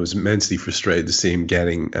times when I was immensely frustrated to see him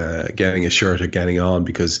getting a shirt or getting on,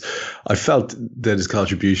 because I felt that his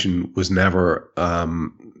contribution was never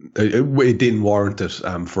it didn't warrant it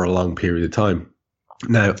for a long period of time.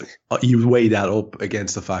 Now, you weigh that up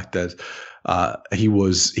against the fact that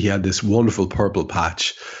he had this wonderful purple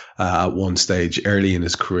patch at one stage early in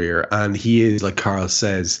his career, and he is, like Carl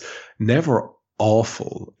says, never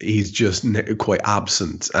awful. He's just quite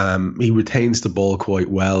absent. He retains the ball quite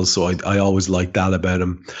well, so I always like that about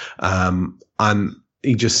him. And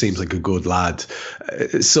he just seems like a good lad.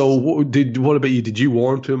 So what about you? Did you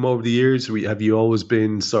warm to him over the years? Have you always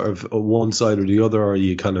been sort of one side or the other, or are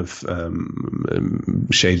you kind of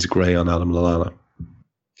shades of grey on Adam Lallana?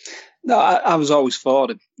 No, I was always for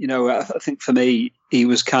him. You know, I think for me, he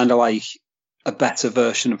was kind of like a better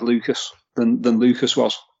version of Lucas than Lucas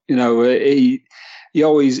was. You know, he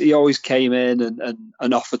always came in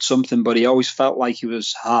and offered something, but he always felt like he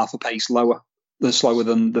was half a pace slower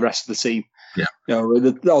than the rest of the team. Yeah, you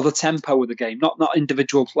know, the tempo of the game, not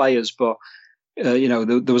individual players, but you know,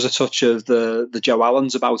 there was a touch of the Joe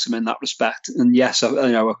Allens about him in that respect. And yes,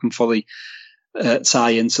 I can fully tie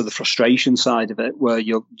into the frustration side of it, where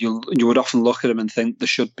you would often look at him and think there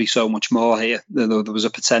should be so much more here. There was a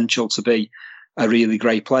potential to be a really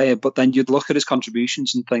great player, but then you'd look at his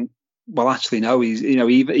contributions and think, well, actually, no, he's, you know,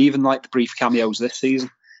 even like the brief cameos this season.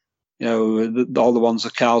 You know, all the ones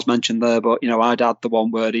that Carl's mentioned there, but, you know, I'd add the one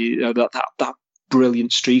where that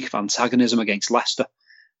brilliant streak of antagonism against Leicester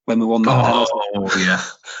when we won that penalty. Oh,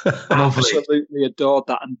 yeah. Absolutely adored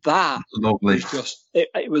that. And that lovely. Was just,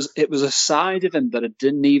 it was a side of him that I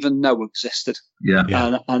didn't even know existed.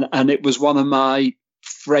 Yeah. And it was one of my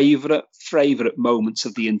favourite moments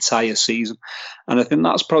of the entire season. And I think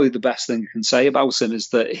that's probably the best thing I can say about him, is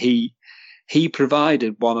that he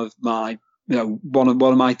provided one of my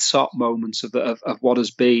top moments of what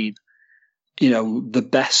has been, you know, the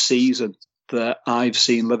best season that I've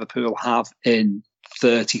seen Liverpool have in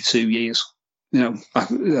 32 years. You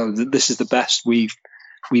know, this is the best we've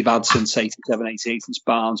had since 87, 88, since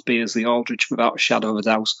Barnes, Beardsley, Aldridge, without a shadow of a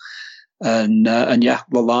doubt. And yeah,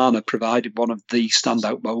 Lallana provided one of the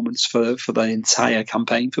standout moments for the entire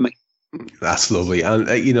campaign for me. That's lovely. And,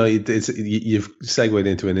 you know, you've segued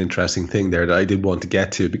into an interesting thing there that I did want to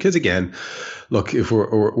get to, because, again, look, if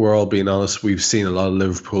we're all being honest, we've seen a lot of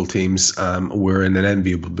Liverpool teams. We're in an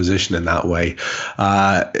enviable position in that way.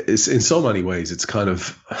 It's, in so many ways, it's kind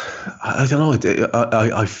of, I don't know,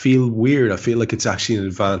 I feel weird. I feel like it's actually an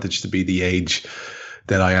advantage to be the age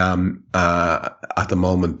that I am at the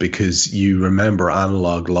moment, because you remember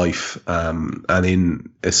analog life, and in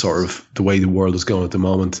a sort of the way the world is going at the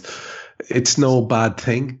moment, it's no bad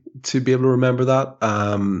thing to be able to remember that,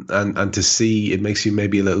 and to see, it makes you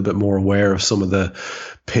maybe a little bit more aware of some of the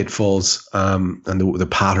pitfalls and the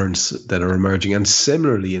patterns that are emerging. And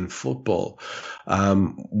similarly in football,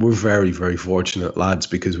 we're very, very fortunate, lads,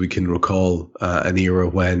 because we can recall an era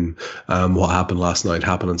when what happened last night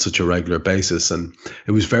happened on such a regular basis. And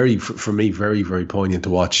it was for me, very, very poignant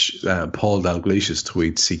to watch Paul Dalglish's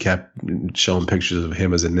tweets. He kept showing pictures of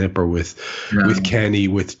him as a nipper with Kenny,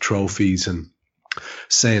 with trophies, and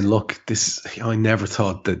saying, look, I never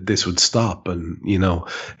thought that this would stop. And, you know,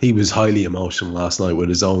 he was highly emotional last night with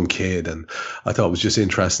his own kid, and I thought it was just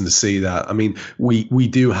interesting to see that. I mean, we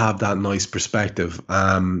do have that nice perspective,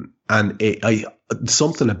 and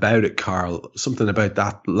something about it, Carl, something about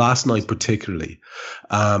that last night particularly,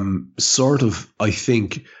 sort of, I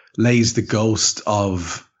think, lays the ghost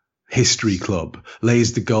of history club,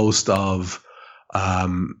 lays the ghost of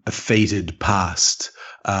a fated past,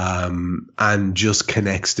 and just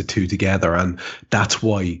connects the two together. And that's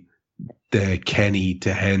why the Kenny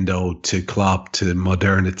to Hendo to Klopp to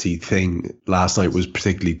modernity thing last night was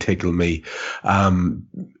particularly tickle me.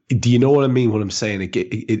 Do you know what I mean? What I'm saying?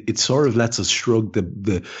 It sort of lets us shrug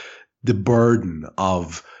the burden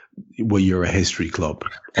of, well, you're a history club.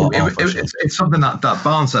 It's something that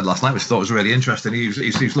Barnes said last night, which I thought was really interesting. He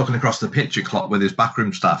was looking across the pitch at Klopp with his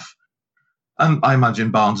backroom staff. And I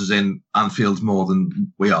imagine Barnes is in Anfield more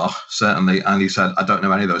than we are, certainly. And he said, I don't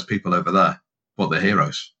know any of those people over there, but they're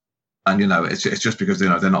heroes. And, it's just because,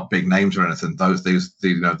 they're not big names or anything. They're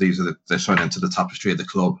thrown into the tapestry of the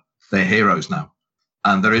club. They're heroes now.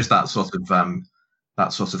 And there is that sort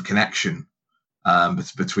of connection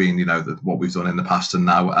between, what we've done in the past and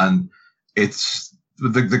now. And it's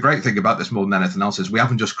the great thing about this more than anything else is we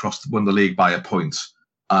haven't just won the league by a point.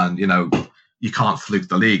 And, you can't fluke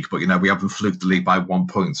the league, but, we haven't fluked the league by 1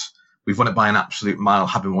 point. We've won it by an absolute mile,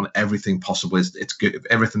 having won everything possible. It's good,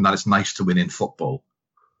 everything that is nice to win in football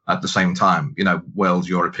at the same time, world,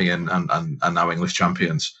 European and now English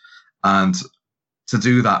champions. And to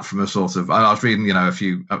do that from a sort of, I was reading, a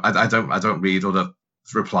few, I don't read other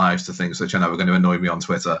replies to things that, are going to annoy me on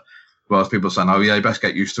Twitter. Well, people saying, oh yeah, you best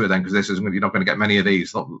get used to it then, because you're not going to get many of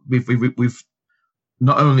these. We've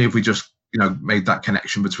not only have we just, made that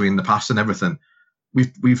connection between the past and everything,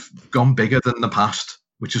 we've gone bigger than the past,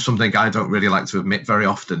 which is something I don't really like to admit very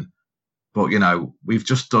often. But, we've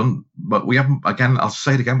just done, but we haven't, again, I'll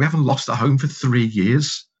say it again, we haven't lost at home for 3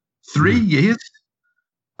 years. 3 years.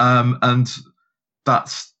 And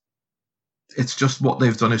it's just what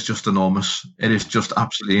they've done is just enormous. It is just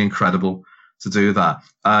absolutely incredible to do that.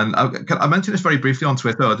 And I mentioned this very briefly on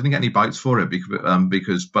Twitter. I didn't get any bites for it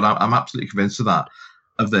but I'm absolutely convinced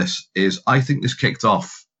of this is I think this kicked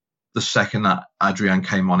off the second that Adrian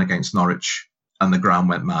came on against Norwich and the ground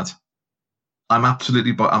went mad. I'm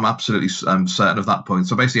absolutely certain of that point.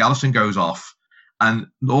 So basically, Alisson goes off, and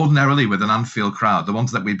ordinarily with an Anfield crowd, the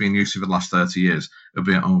ones that we've been used to for the last 30 years, it'll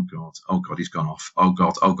be, oh God, he's gone off. Oh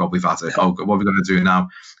God, we've had it. Oh God, what are we going to do now?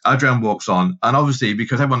 Adrian walks on, and obviously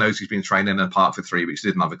because everyone knows he's been training in a park for 3 weeks, he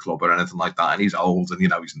didn't have a club or anything like that, and he's old, and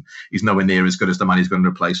he's nowhere near as good as the man he's going to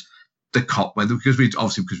replace. The cop went because we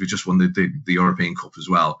just won the European Cup as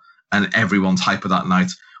well, and everyone's hyper that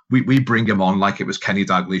night. We bring him on like it was Kenny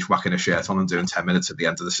Dalglish whacking a shirt on and doing 10 minutes at the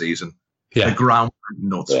end of the season. Yeah. The ground went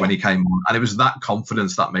nuts when he came on. And it was that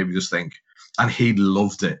confidence that made me just think. And he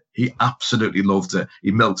loved it. He absolutely loved it.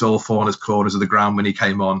 He milked all 4 corners of the ground when he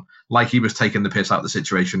came on, like he was taking the piss out of the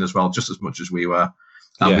situation as well, just as much as we were.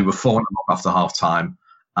 And we were 4-0 after half time.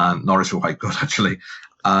 And Norwich were quite good, actually.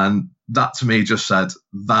 And that to me just said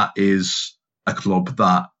that is a club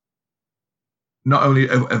that not only,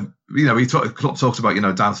 Klopp talks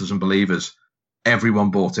about, doubters and believers. Everyone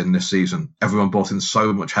bought in this season. Everyone bought in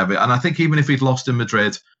so much heavy. And I think even if he'd lost in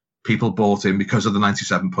Madrid, people bought in because of the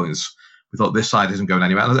 97 points. We thought this side isn't going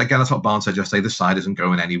anywhere. And again, that's what Barnes said yesterday. This side isn't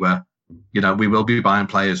going anywhere. We will be buying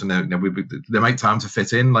players, and they make time to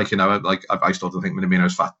fit in. I still don't think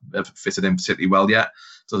Minamino's fitted in particularly well yet.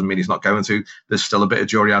 Doesn't mean he's not going to. There's still a bit of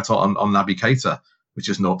jury out on Naby Keita, which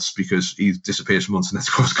is nuts because he disappears for months and then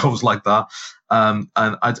scores goals like that. And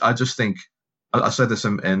I just think, I said this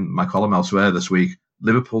in my column elsewhere this week,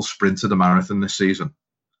 Liverpool sprinted a marathon this season.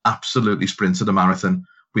 Absolutely sprinted a marathon.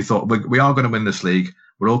 We thought we are going to win this league.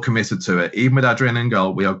 We're all committed to it. Even with Adrian in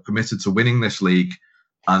goal, we are committed to winning this league.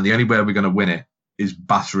 And the only way we're going to win it is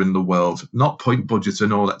battering the world. Not point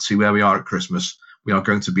budgeting or let's see where we are at Christmas. We are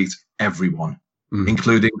going to beat everyone,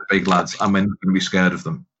 including the big lads, and we're not going to be scared of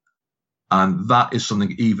them. And that is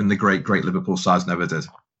something even the great Liverpool sides never did.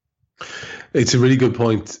 It's a really good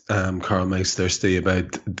point Carl makes there, Steve,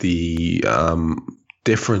 about the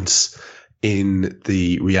difference in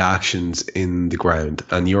the reactions in the ground.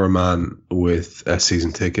 And you're a man with a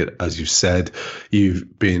season ticket, as you said.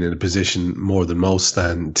 You've been in a position more than most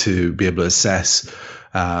then to be able to assess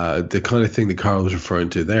the kind of thing that Carl was referring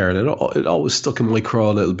to there. And it always stuck in my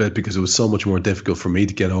craw a little bit because it was so much more difficult for me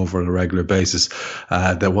to get over on a regular basis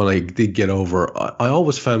that when I did get over, I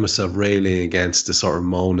always found myself railing against the sort of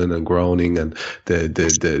moaning and groaning and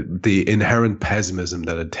the inherent pessimism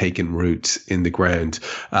that had taken root in the ground.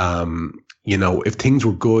 you know, if things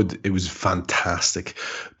were good, it was fantastic.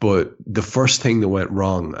 But the first thing that went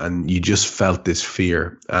wrong, and you just felt this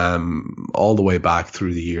fear all the way back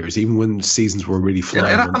through the years, even when seasons were really flying.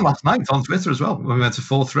 It happened last night on Twitter as well. When we went to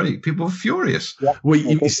 4-3, people were furious. Yeah. Well,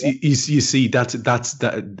 you see, that's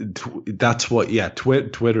what. Yeah,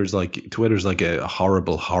 Twitter's like a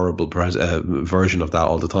horrible version of that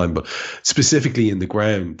all the time. But specifically in the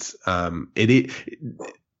ground,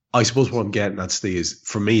 I suppose what I'm getting at, Steve, is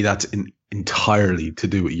for me that's entirely to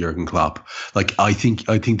do with Jurgen Klopp. Like I think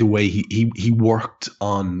the way he worked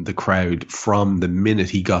on the crowd from the minute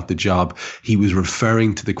he got the job, he was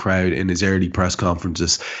referring to the crowd in his early press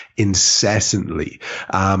conferences incessantly.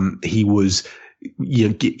 He was, you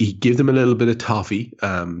know, he gave them a little bit of toffee,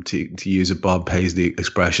 to use a Bob Paisley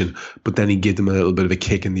expression, but then he gave them a little bit of a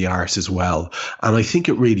kick in the arse as well. And I think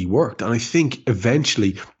it really worked. And I think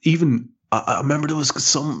eventually, even I remember there was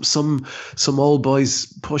some old boys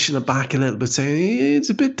pushing it back a little bit, saying it's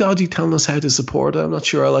a bit dodgy telling us how to support it. I'm not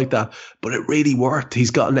sure I like that, but it really worked.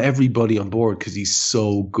 He's gotten everybody on board because he's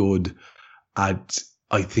so good at,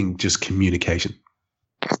 I think, just communication.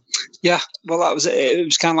 Yeah, well, that was it. It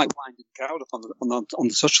was kind of like winding the crowd up on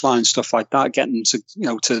the touchline, stuff like that, getting him to, you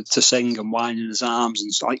know, to sing and winding his arms and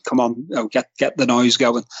it's like, come on, you know, get the noise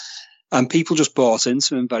going, and people just bought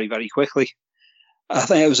into him very, very quickly. I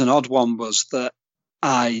think it was an odd one was that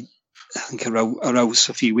I think I wrote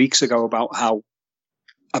a few weeks ago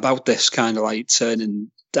about this kind of like turning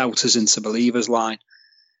doubters into believers line.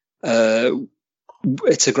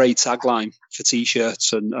 It's a great tagline for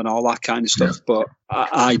T-shirts and all that kind of stuff, but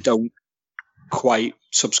I don't quite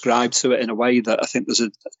subscribe to it in a way that I think there's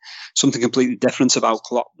something completely different about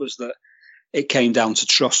Klopp, was that it came down to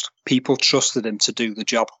trust. People trusted him to do the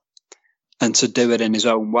job and to do it in his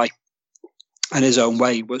own way. And his own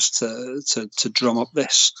way was to drum up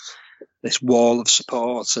this wall of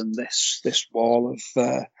support and this wall of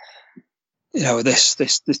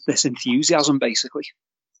this enthusiasm, basically,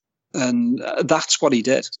 and that's what he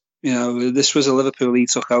did. You know, this was a Liverpool he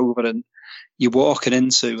took over, and you're walking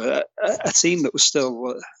into a team that was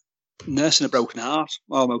still nursing a broken heart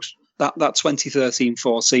almost. That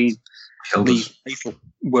 2013-14 league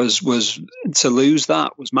was to lose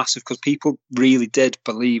that was massive because people really did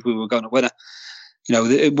believe we were going to win it. You know,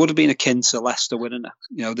 it would have been akin to Leicester winning it.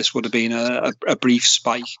 You know, this would have been a brief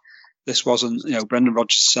spike. This wasn't, you know, Brendan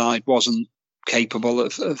Rodgers' side wasn't capable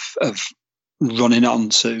of running on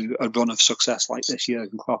to a run of success like this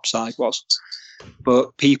Jurgen Klopp's side was.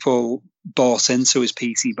 But people bought into his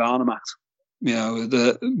P.T. Barnum act. You know,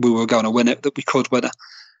 that we were going to win it, that we could win it.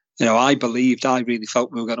 You know, I really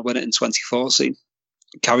felt we were going to win it in 2014,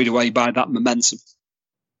 carried away by that momentum.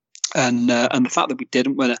 And the fact that we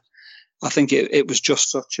didn't win it, I think it was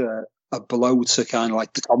just such a blow to kind of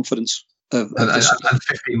like the confidence of and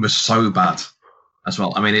 15 was so bad as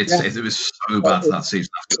well. I mean, it was so bad that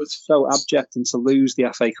season afterwards. It was so abject, and to lose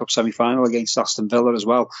the FA Cup semi-final against Aston Villa as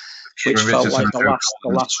well, which felt like the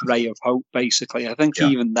last ray of hope, basically. I think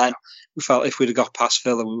even then, we felt if we'd have got past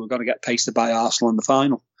Villa, we were going to get pasted by Arsenal in the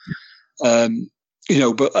final. You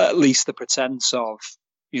know, but at least the pretense of,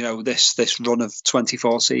 you know, this run of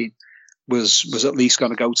 2014 was at least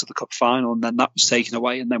going to go to the cup final, and then that was taken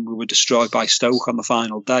away, and then we were destroyed by Stoke on the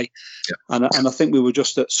final day. And I think we were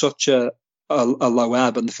just at such a low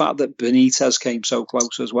ebb, and the fact that Benitez came so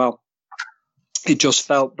close as well, it just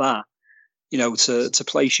felt that, you know, to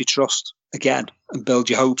place your trust again and build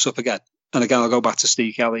your hopes up again. And again, I'll go back to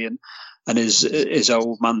Steve Kelly and his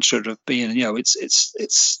old mantra of being, you know, it's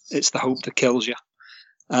the hope that kills you.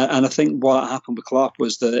 And I think what happened with Klopp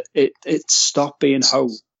was that it stopped being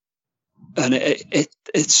hope, and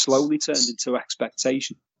it slowly turned into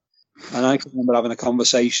expectation. And I can remember having a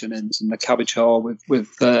conversation in the Cabbage Hall with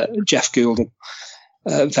Jeff Goulden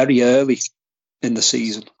very early in the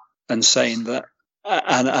season, and saying that,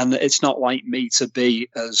 and it's not like me to be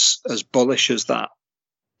as bullish as that,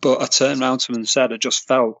 but I turned around to him and said I just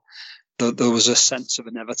felt that there was a sense of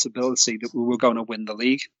inevitability that we were going to win the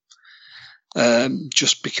league,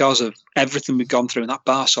 just because of everything we'd gone through. And that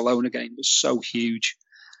Barcelona game was so huge,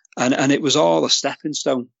 and it was all a stepping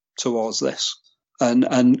stone towards this,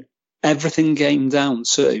 and everything came down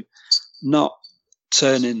to not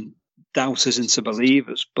turning doubters into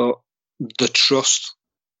believers, but the trust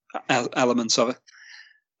elements of it.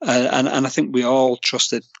 And I think we all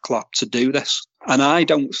trusted Klopp to do this. And I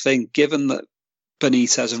don't think, given that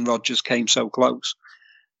Benitez and Rodgers came so close,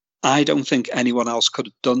 I don't think anyone else could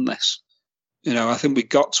have done this. You know, I think we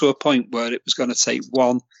got to a point where it was going to take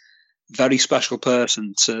one very special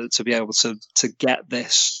person to be able to get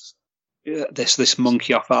this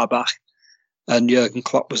monkey off our back. And Jurgen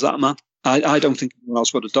Klopp was that man. I don't think anyone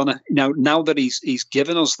else would have done it. Now that he's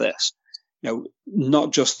given us this,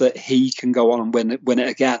 not just that he can go on and win it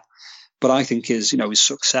again, but I think his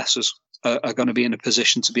successors are going to be in a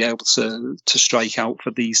position to be able to strike out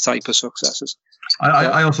for these type of successes.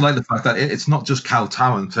 I also like the fact that it's not just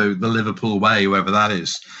kowtowing to the Liverpool way, whoever that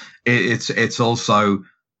is. It's also,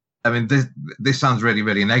 I mean, this sounds really,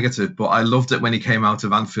 really negative, but I loved it when he came out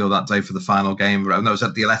of Anfield that day for the final game. No, it was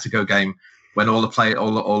at the Atletico game when all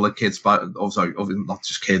the kids, also not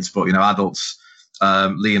just kids, but adults,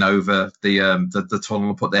 lean over the tunnel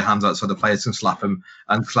and put their hands out so the players can slap him.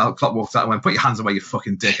 And Klopp walked out and went, "Put your hands away, you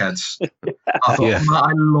fucking dickheads." I thought,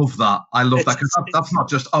 I love that. I love that because that's not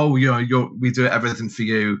just we do everything for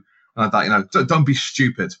you. Like that, don't be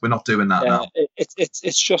stupid. We're not doing that now.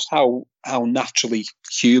 It's just how naturally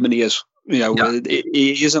human he is.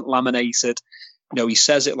 He isn't laminated. He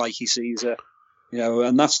says it like he sees it.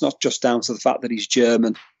 And that's not just down to the fact that he's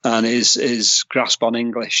German and his grasp on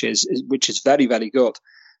English which is very, very good.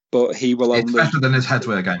 But he will only. It's better than his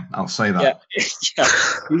headwear game. I'll say that.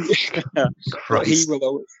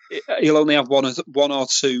 He'll only have one or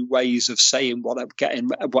two ways of saying getting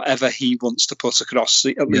whatever he wants to put across,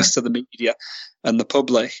 at least to the media and the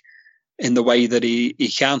public, in the way that he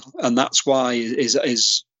can, and that's why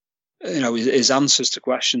his answers to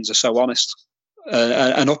questions are so honest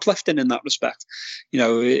and uplifting in that respect.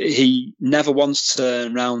 He never once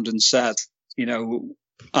turned around and said,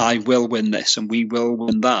 I will win this and we will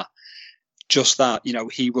win that. Just that,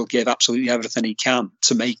 he will give absolutely everything he can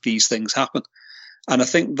to make these things happen. And I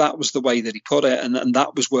think that was the way that he put it, and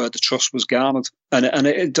that was where the trust was garnered. And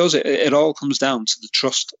it all comes down to the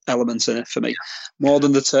trust element in it for me, more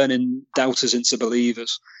than the turning doubters into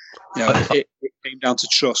believers. It came down to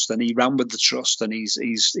trust, and he ran with the trust, and he's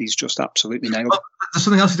just absolutely nailed it. There's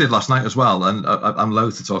something else he did last night as well, and I'm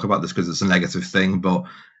loath to talk about this because it's a negative thing, but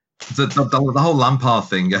the whole Lampard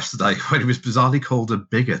thing yesterday, when he was bizarrely called a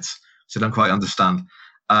bigot, which I don't quite understand,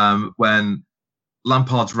 when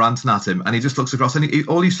Lampard's ranting at him, and he just looks across, and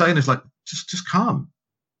all he's saying is like, just calm.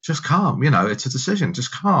 It's a decision,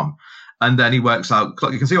 just calm. And then he works out.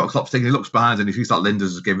 You can see what Klopp's thinking. He looks behind, and he sees that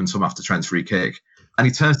Linders has given some after Trent's free kick, and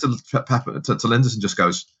he turns to Linders and just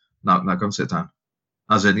goes, "No, go and sit down."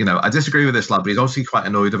 As in, I disagree with this lad, but he's obviously quite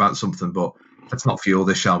annoyed about something. But let's not fuel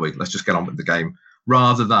this, shall we? Let's just get on with the game,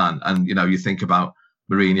 rather than. And you think about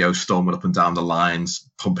Mourinho storming up and down the lines,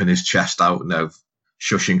 pumping his chest out,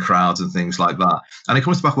 shushing crowds and things like that. And it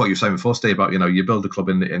comes back to what you were saying before, Steve, about, you build a club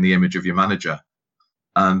in the image of your manager.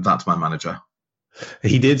 And that's my manager.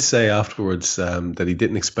 He did say afterwards that he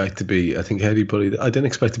didn't expect to be, I think, how do you put it? I didn't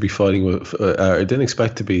expect to be fighting with, I didn't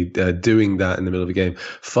expect to be doing that in the middle of a game.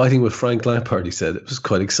 Fighting with Frank Lampard, he said, it was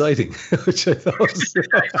quite exciting, which I thought was...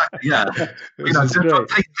 Yeah.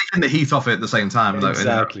 Taking the heat off it at the same time.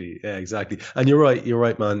 Exactly. Yeah, exactly. And you're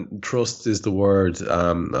right, man. Trust is the word.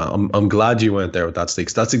 I'm glad you went there with that,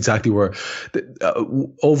 Sticks. That's exactly where,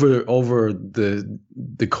 over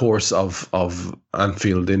the course of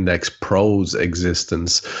Anfield Index Pro's existence,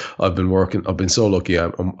 I've been so lucky.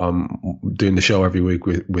 I'm doing the show every week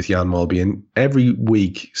with Jan Mulby, and every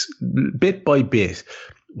week, bit by bit,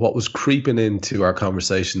 what was creeping into our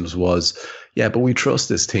conversations was, yeah, but we trust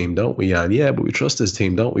this team, don't we, Jan? Yeah, but we trust this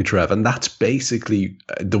team, don't we, Trev? And that's basically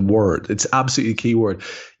the word. It's absolutely a key word.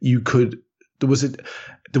 There was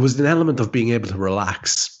an element of being able to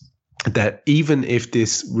relax, that even if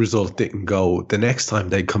this result didn't go, the next time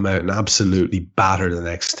they'd come out and absolutely batter the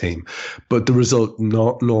next team. But the result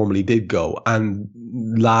normally did go, and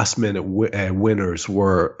last minute winners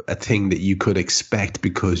were a thing that you could expect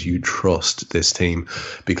because you trust this team,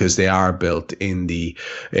 because they are built in the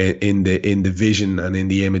vision and in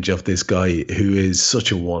the image of this guy who is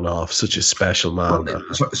such a one-off, such a special man.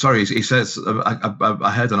 Sorry, he says,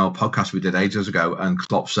 I heard an old podcast we did ages ago, and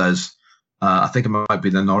Klopp says, I think it might be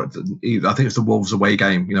I think it's the Wolves away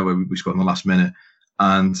game, where we scored in the last minute.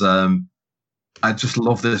 And I just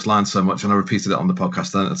love this line so much, and I repeated it on the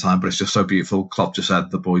podcast at the time, but it's just so beautiful. Klopp just said,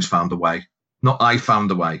 the boys found a way. Not I found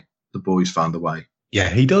a way, the boys found a way. Yeah,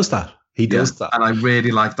 he does that. He does that. And I really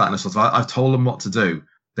like that. And it's sort of, I've told them what to do.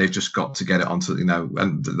 They've just got to get it onto,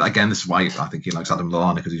 and again, this is why I think he likes Adam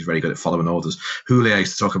Lallana, because he's very good at following orders. Houllier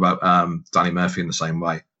used to talk about Danny Murphy in the same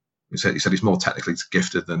way. He said he's more technically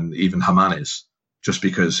gifted than even Haman is, just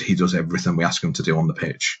because he does everything we ask him to do on the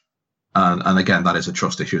pitch. And again, that is a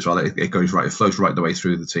trust issue as well. It goes right, it flows right the way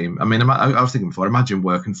through the team. I mean, I was thinking before, imagine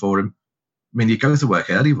working for him. mean, you'd go to work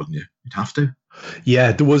early, wouldn't you? You'd have to.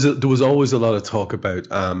 Yeah, there was always a lot of talk about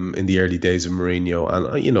in the early days of Mourinho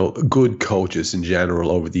and good coaches in general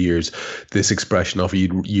over the years, this expression of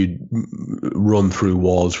you'd run through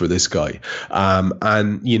walls for this guy, and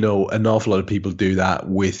an awful lot of people do that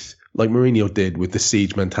with, like Mourinho did with the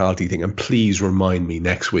siege mentality thing. And please remind me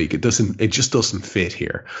next week. It just doesn't fit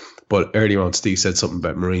here. But earlier on, Steve said something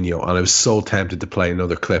about Mourinho, and I was so tempted to play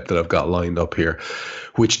another clip that I've got lined up here,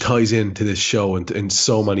 which ties into this show in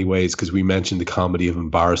so many ways, because we mentioned the comedy of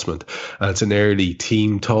embarrassment. And it's an early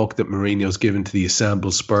team talk that Mourinho's given to the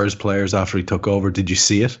assembled Spurs players after he took over. Did you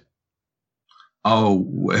see it? Oh,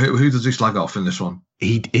 who does he slag off in this one?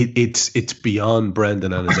 It's beyond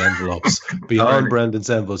Brendan and his envelopes. Beyond Brendan's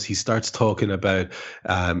envelopes, he starts talking about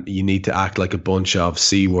you need to act like a bunch of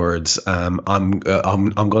C words. I'm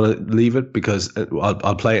gonna leave it because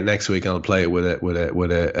I'll play it next week, and I'll play it with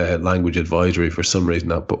a language advisory. For some reason,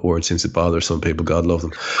 that word seems to bother some people. God love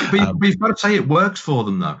them. But you've got to say it works for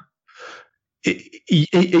them, though. It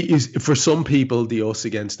is, for some people, the us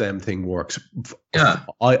against them thing works. Yeah,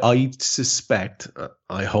 I suspect.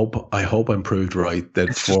 I hope I'm proved right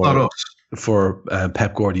that for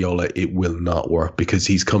Pep Guardiola it will not work, because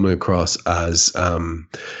he's coming across as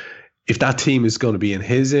if that team is going to be in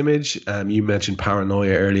his image. You mentioned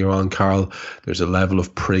paranoia earlier on, Carl. There's a level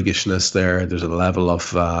of priggishness there. There's a level of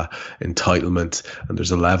entitlement, and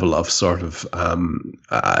there's a level of sort of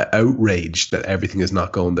outrage that everything is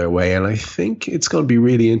not going their way. And I think it's going to be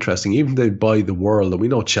really interesting. Even if they buy the world, and we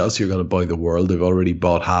know Chelsea are going to buy the world. They've already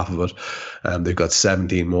bought half of it. They've got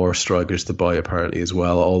 17 more strikers to buy apparently as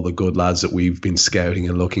well. All the good lads that we've been scouting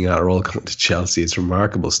and looking at are all coming to Chelsea. It's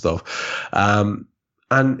remarkable stuff.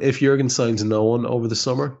 And if Jurgen signs no one over the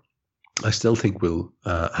summer, I still think we'll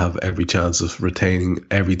have every chance of retaining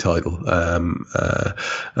every title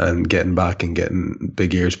and getting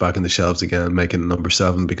big ears back in the shelves again and making number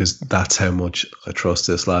 7, because that's how much I trust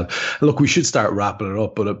this lad. And look, we should start wrapping it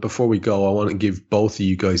up, but before we go, I want to give both of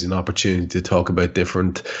you guys an opportunity to talk about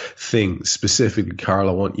different things. Specifically, Carl,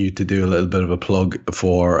 I want you to do a little bit of a plug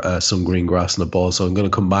for some green grass and a ball, so I'm going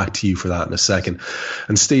to come back to you for that in a second.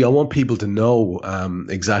 And Steve, I want people to know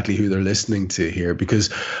exactly who they're listening to here,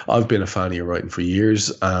 because I've been a fan of your writing for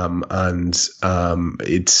years, and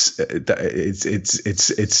it's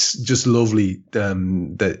just lovely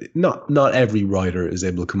that not every writer is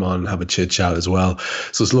able to come on and have a chit chat as well.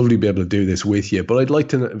 So it's lovely to be able to do this with you. But I'd like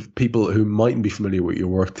to know, people who mightn't be familiar with your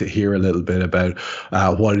work, to hear a little bit about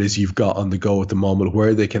what it is you've got on the go at the moment,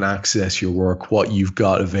 where they can access your work, what you've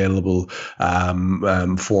got available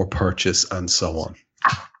for purchase, and so on.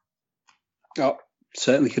 Oh,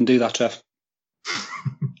 certainly can do that, Trev.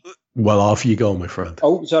 Well, off you go, my friend.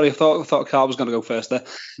 Oh, sorry, I thought Carl was going to go first there.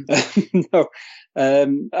 No,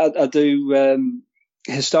 I do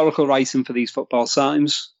historical writing for these Football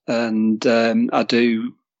Times, and I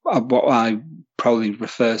do what I probably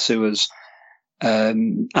refer to as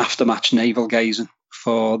after-match navel gazing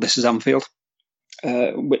for This Is Anfield,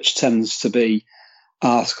 which tends to be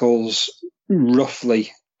articles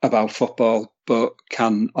roughly about football, but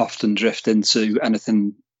can often drift into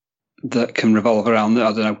anything that can revolve around,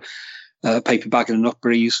 I don't know, paper bagging and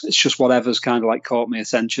upbreeze. It's just whatever's kind of like caught my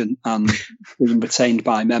attention and been retained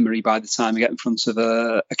by memory by the time I get in front of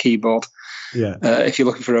a keyboard. Yeah. If you're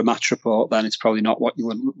looking for a match report, then it's probably not what you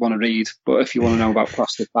would want to read. But if you want to know about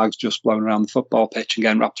plastic bags just blown around the football pitch and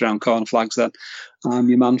getting wrapped around corner flags, then I'm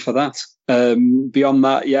your man for that. Beyond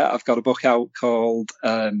that, I've got a book out called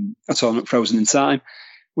A Tournament Frozen in Time,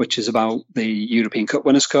 which is about the European Cup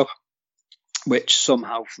Winners' Cup, which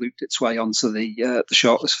somehow fluked its way onto the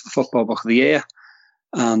shortlist for the Football Book of the Year.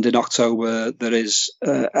 And in October, there is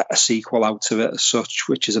a sequel out to it as such,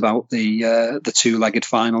 which is about the two-legged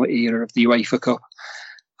final era of the UEFA Cup.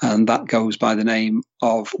 And that goes by the name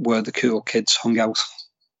of Where the Cool Kids Hung Out.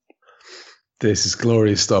 This is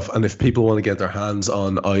glorious stuff. And if people want to get their hands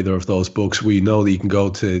on either of those books, we know that you can go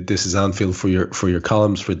to This Is Anfield for your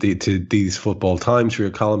columns, to these Football Times for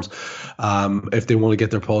your columns. If they want to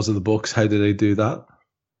get their paws in the books, how do they do that?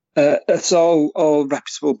 It's all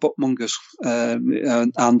reputable bookmongers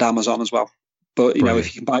and Amazon as well. But you know,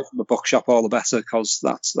 if you can buy it from a bookshop, all the better, because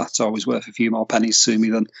that's always worth a few more pennies to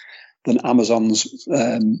me than Amazon's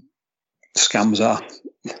scams are.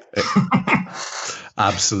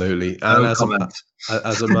 Absolutely. And as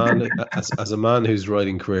a man whose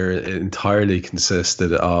writing career entirely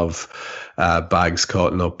consisted of bags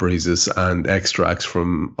caught in upbreezes and extracts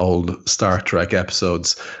from old Star Trek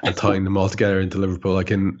episodes and tying them all together into Liverpool, I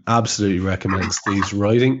can absolutely recommend Steve's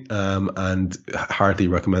writing, and heartily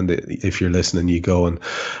recommend it. If you're listening, you go and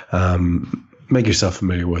Make yourself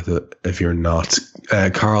familiar with it if you're not.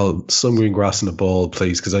 Carl, some green grass in the ball,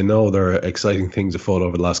 please, because I know there are exciting things afoot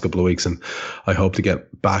over the last couple of weeks, and I hope to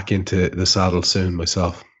get back into the saddle soon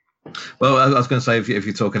myself. Well, I was going to say, if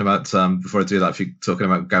you're talking about, before I do that, if you're talking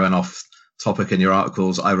about going off topic in your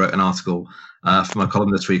articles, I wrote an article for my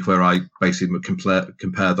column this week where I basically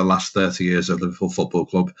compare the last 30 years of Liverpool Football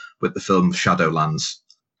Club with the film Shadowlands.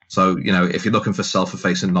 So, if you're looking for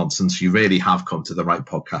self-effacing nonsense, you really have come to the right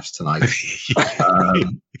podcast tonight.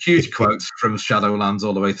 Huge quotes from Shadowlands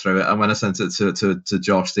all the way through it. And when I sent it to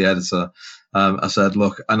Josh, the editor, I said,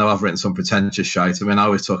 look, I know I've written some pretentious shite. I mean, I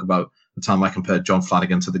always talk about the time I compared John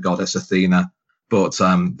Flanagan to the goddess Athena, but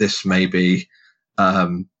this may be...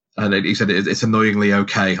 and he said, it's annoyingly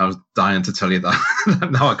okay. I was dying to tell you that.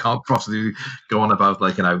 Now I can't possibly go on about,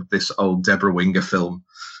 this old Deborah Winger film.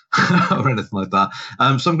 Or anything like that.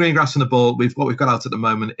 Some green grass in the ball. What we've got out at the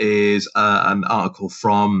moment is an article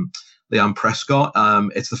from Leanne Prescott.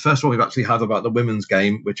 It's the first one we've actually had about the women's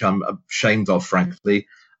game, which I'm ashamed of, frankly.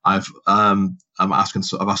 I've asked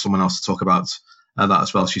someone else to talk about that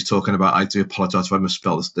as well. She's talking about, I do apologise if I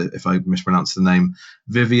misspelled this, if I mispronounced the name,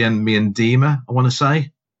 Vivian Miedema, I want to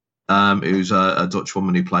say, who's a Dutch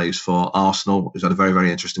woman who plays for Arsenal, who's had a very,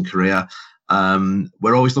 very interesting career.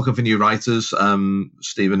 We're always looking for new writers.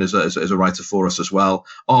 Stephen is a writer for us as well.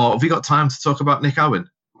 Oh, have we got time to talk about Nick Owen?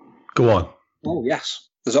 Go on. Oh, yes.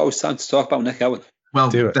 There's always time to talk about Nick Owen. Well,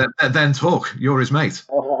 then talk. You're his mate.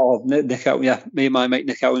 Oh, Nick Owen, yeah. Me and my mate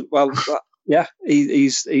Nick Owen. Well, yeah,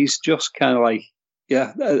 he's just kind of like,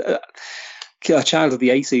 a child of the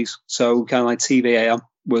 80s. So kind of like TVAM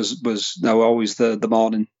was always the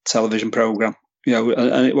morning television programme.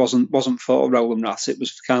 And it wasn't for Roland Rat. It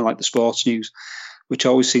was kind of like the sports news, which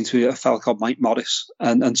always seemed to be a fella called Mike Morris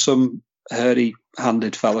and some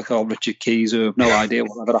hairy-handed fella called Richard Keys, who have no idea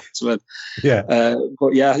what ever happened to him. Yeah.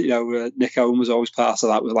 But yeah, Nick Owen was always part of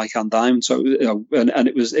that with like Anne Diamond. So and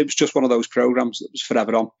it was just one of those programs that was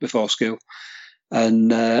forever on before school.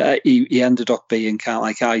 And he ended up being kind of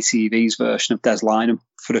like ITV's version of Des Lynam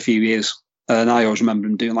for a few years. And I always remember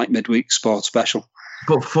him doing like midweek sports special.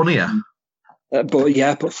 But funnier.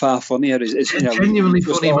 But far funnier. Is genuinely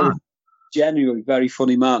funny man. Genuinely very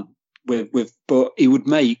funny man. But he would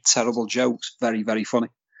make terrible jokes very, very funny.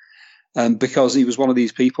 Because he was one of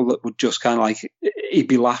these people that would just kind of like, he'd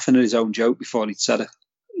be laughing at his own joke before he'd said it,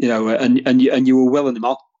 and you were willing him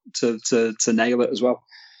on to nail it as well.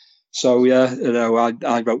 So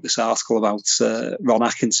I wrote this article about Ron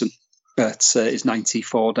Atkinson at his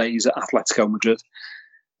 94 days at Atletico Madrid,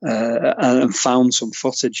 and found some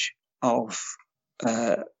footage of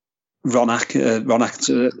Ron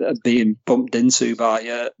Atkinson being bumped into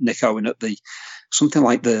by Nick Owen at something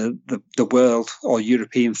like the World or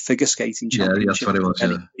European Figure Skating Championship. Yeah, that's what it was.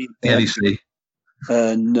 The NEC.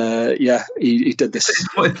 And he did this.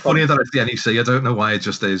 It's funny that it's the NEC. I don't know why it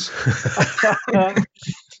just is.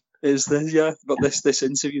 But this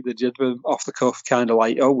interview they did with him off the cuff, kind of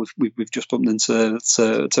like, we've just bumped into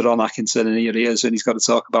Ron Atkinson, and here he is, and he's got to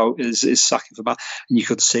talk about his sacking for man. And you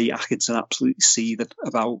could see Atkinson absolutely seethed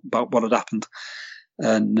about what had happened,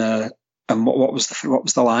 and what was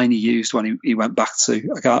the line he used when he went back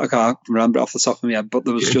to? I can't remember off the top of my head, but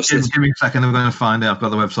there was just. Give me a second. I'm going to find it. I've got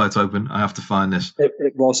the website open. I have to find this.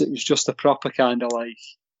 It was just a proper kind of like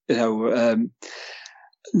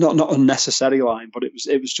not unnecessary line, but it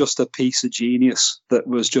was just a piece of genius that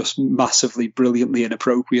was just massively, brilliantly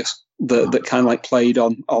inappropriate. That kind of like played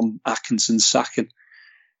on Atkinson's sacking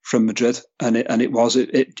from Madrid, and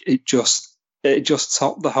it just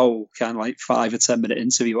topped the whole kind of like 5 or 10 minute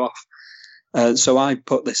interview off. So I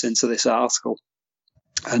put this into this article,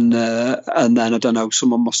 and then I don't know,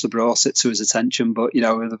 someone must have brought it to his attention, but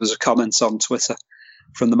there was a comment on Twitter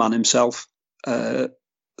from the man himself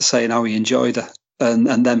saying how he enjoyed it.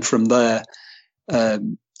 And then from there,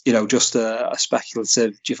 just a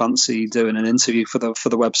speculative, do you fancy doing an interview for the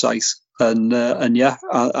website? And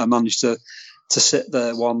I managed to sit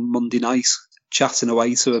there one Monday night chatting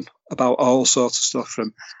away to him about all sorts of stuff,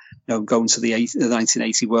 from going to the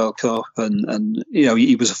 1980 World Cup, and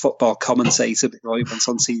he was a football commentator before he went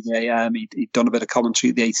on TVAM. He'd done a bit of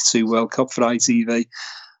commentary at the 82 World Cup for ITV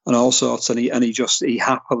and all sorts, and he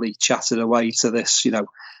happily chatted away to this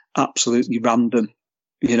absolutely random,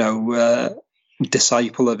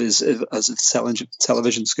 disciple of his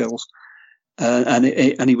television skills,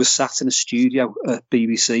 and he was sat in a studio at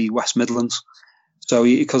BBC West Midlands. So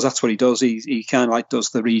because that's what he does, he kind of like does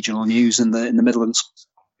the regional news in the Midlands.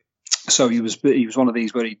 So he was one of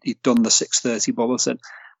these where he'd done the 6:30 bulletin,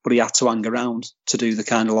 but he had to hang around to do the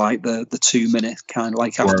kind of like the 2 minute kind of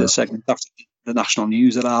like after segment after the national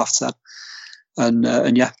news at 10:30.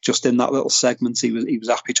 And yeah, just in that little segment, he was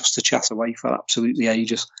happy just to chat away for absolutely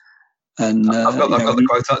ages. And I've got the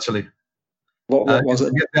quote actually. What was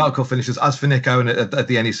it? The article finishes, as for Nick Owen at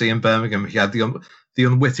the NEC in Birmingham, he had the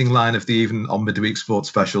unwitting line of the evening on Midweek Sports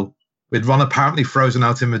Special. With Ron apparently frozen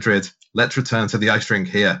out in Madrid, let's return to the ice rink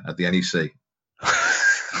here at the NEC.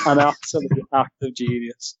 An absolute act of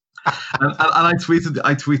genius. And I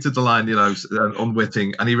tweeted the line,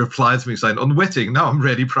 unwitting, and he replied to me saying, "Unwitting? No, I'm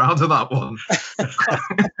really proud of that one."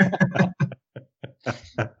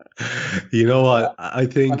 You know what? I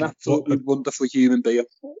think an absolutely wonderful human being.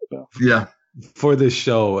 Yeah. For this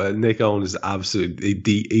show, Nick Owen is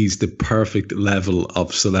he's the perfect level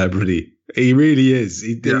of celebrity. He really is.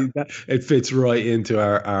 It fits right into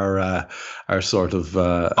our sort of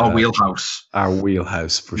our wheelhouse. Our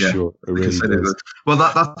wheelhouse for sure. It really does. Well,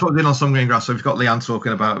 that's put in on some green grass. So we've got Leanne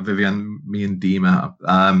talking about Vivienne, me, and Dima.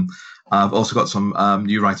 I've also got some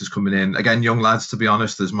new writers coming in. Again, young lads. To be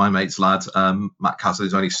honest, there's my mate's lad, Matt Castle.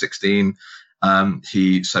 He's only 16.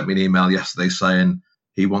 He sent me an email yesterday saying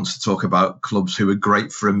he wants to talk about clubs who were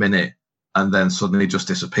great for a minute and then suddenly just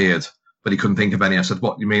disappeared. But he couldn't think of any. I said,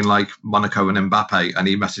 "What, you mean like Monaco and Mbappe?" And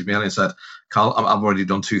he messaged me and said, "Carl, I've already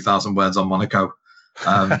done 2,000 words on Monaco."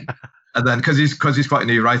 And then because he's quite a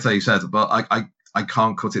new writer, he said, "But I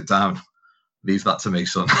can't cut it down. Leave that to me,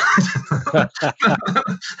 son."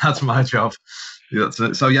 That's my job.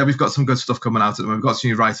 So yeah, we've got some good stuff coming out at the moment. We've got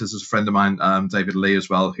some new writers. There's a friend of mine, David Lee, as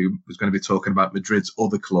well, who was going to be talking about Madrid's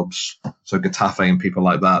other clubs, so Getafe and people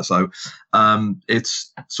like that. So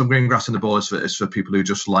it's some green grass in the ball. It's for people who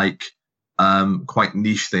just like quite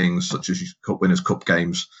niche things such as Cup Winners' Cup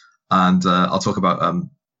games. And I'll talk about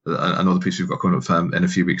another piece we've got coming up in a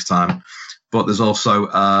few weeks' time. But there's also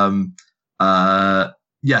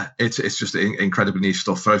it's just incredibly niche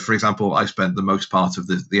stuff. For example, I spent the most part of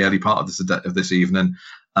the early part of this evening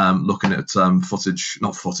looking at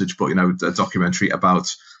not footage, but a documentary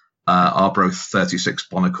about Arbroath 36,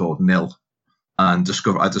 Bonnecourt 0, and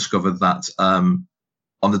I discovered that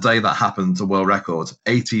on the day that happened, the world record,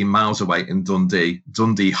 18 miles away in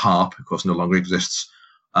Dundee Harp, of course, no longer exists,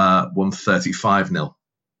 won 35-0,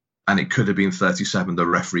 and it could have been 37. The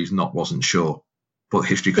referee's wasn't sure. But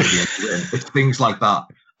history could be written. It's things like that.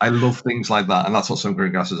 I love things like that, and that's what some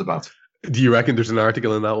green grass is about. Do you reckon there's an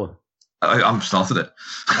article in that one? I've started it.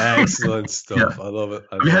 Excellent stuff. Yeah. I love it.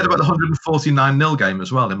 Have you heard about the 149-0 game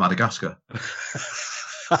as well in Madagascar?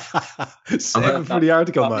 Save it for the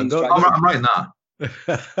article, man. I'm writing that.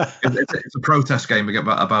 It's a protest game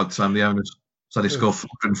about the owners. So they score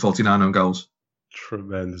 149 own goals.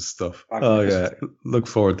 Tremendous stuff. Oh yeah, look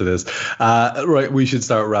forward to this. Right, we should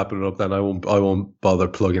start wrapping it up then. I won't bother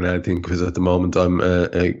plugging anything because at the moment I'm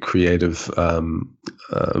a creative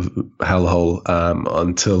hellhole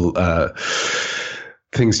until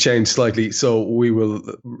things change slightly. So we will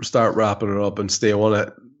start wrapping it up. And Steve, I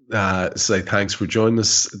want to say thanks for joining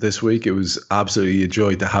us this week. It was absolutely a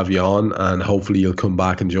joy to have you on, and hopefully you'll come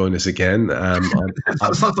back and join us again.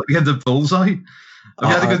 That's not like the end of Bullseye.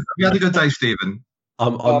 Have you had a good day, Stephen?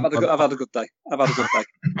 I've had a good day.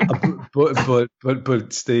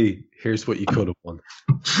 But Steve, here's what you could have won.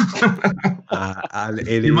 And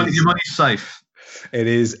your money's safe. It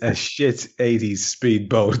is a shit 80s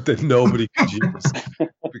speedboat that nobody could use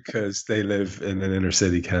because they live in an inner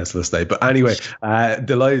city council estate. But anyway,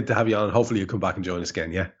 delighted to have you on. Hopefully you'll come back and join us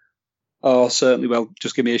again. Yeah. Oh, certainly will.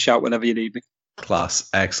 Just give me a shout whenever you need me. Class.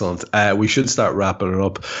 Excellent. We should start wrapping it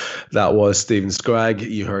up. That was Stephen Scragg.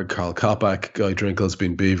 You heard Carl Kopak. Guy Drinkle's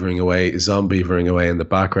been beavering away, beavering away in the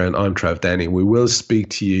background. I'm Trev Denny. We will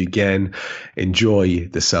speak to you again. Enjoy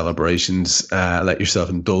the celebrations. Let yourself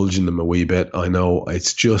indulge in them a wee bit. I know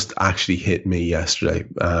it's just actually hit me yesterday.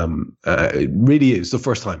 It really is the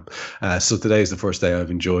first time. So today is the first day I've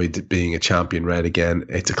enjoyed being a champion red again.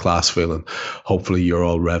 It's a class feeling. Hopefully you're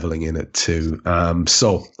all reveling in it too.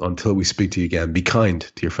 So until we speak to you again, be kind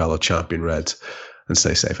to your fellow champion Reds and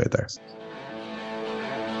stay safe out there.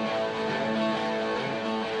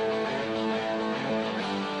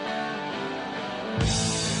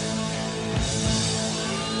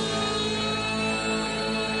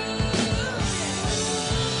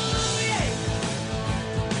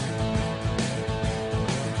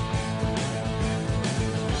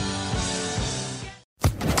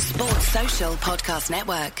 Sports Social Podcast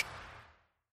Network.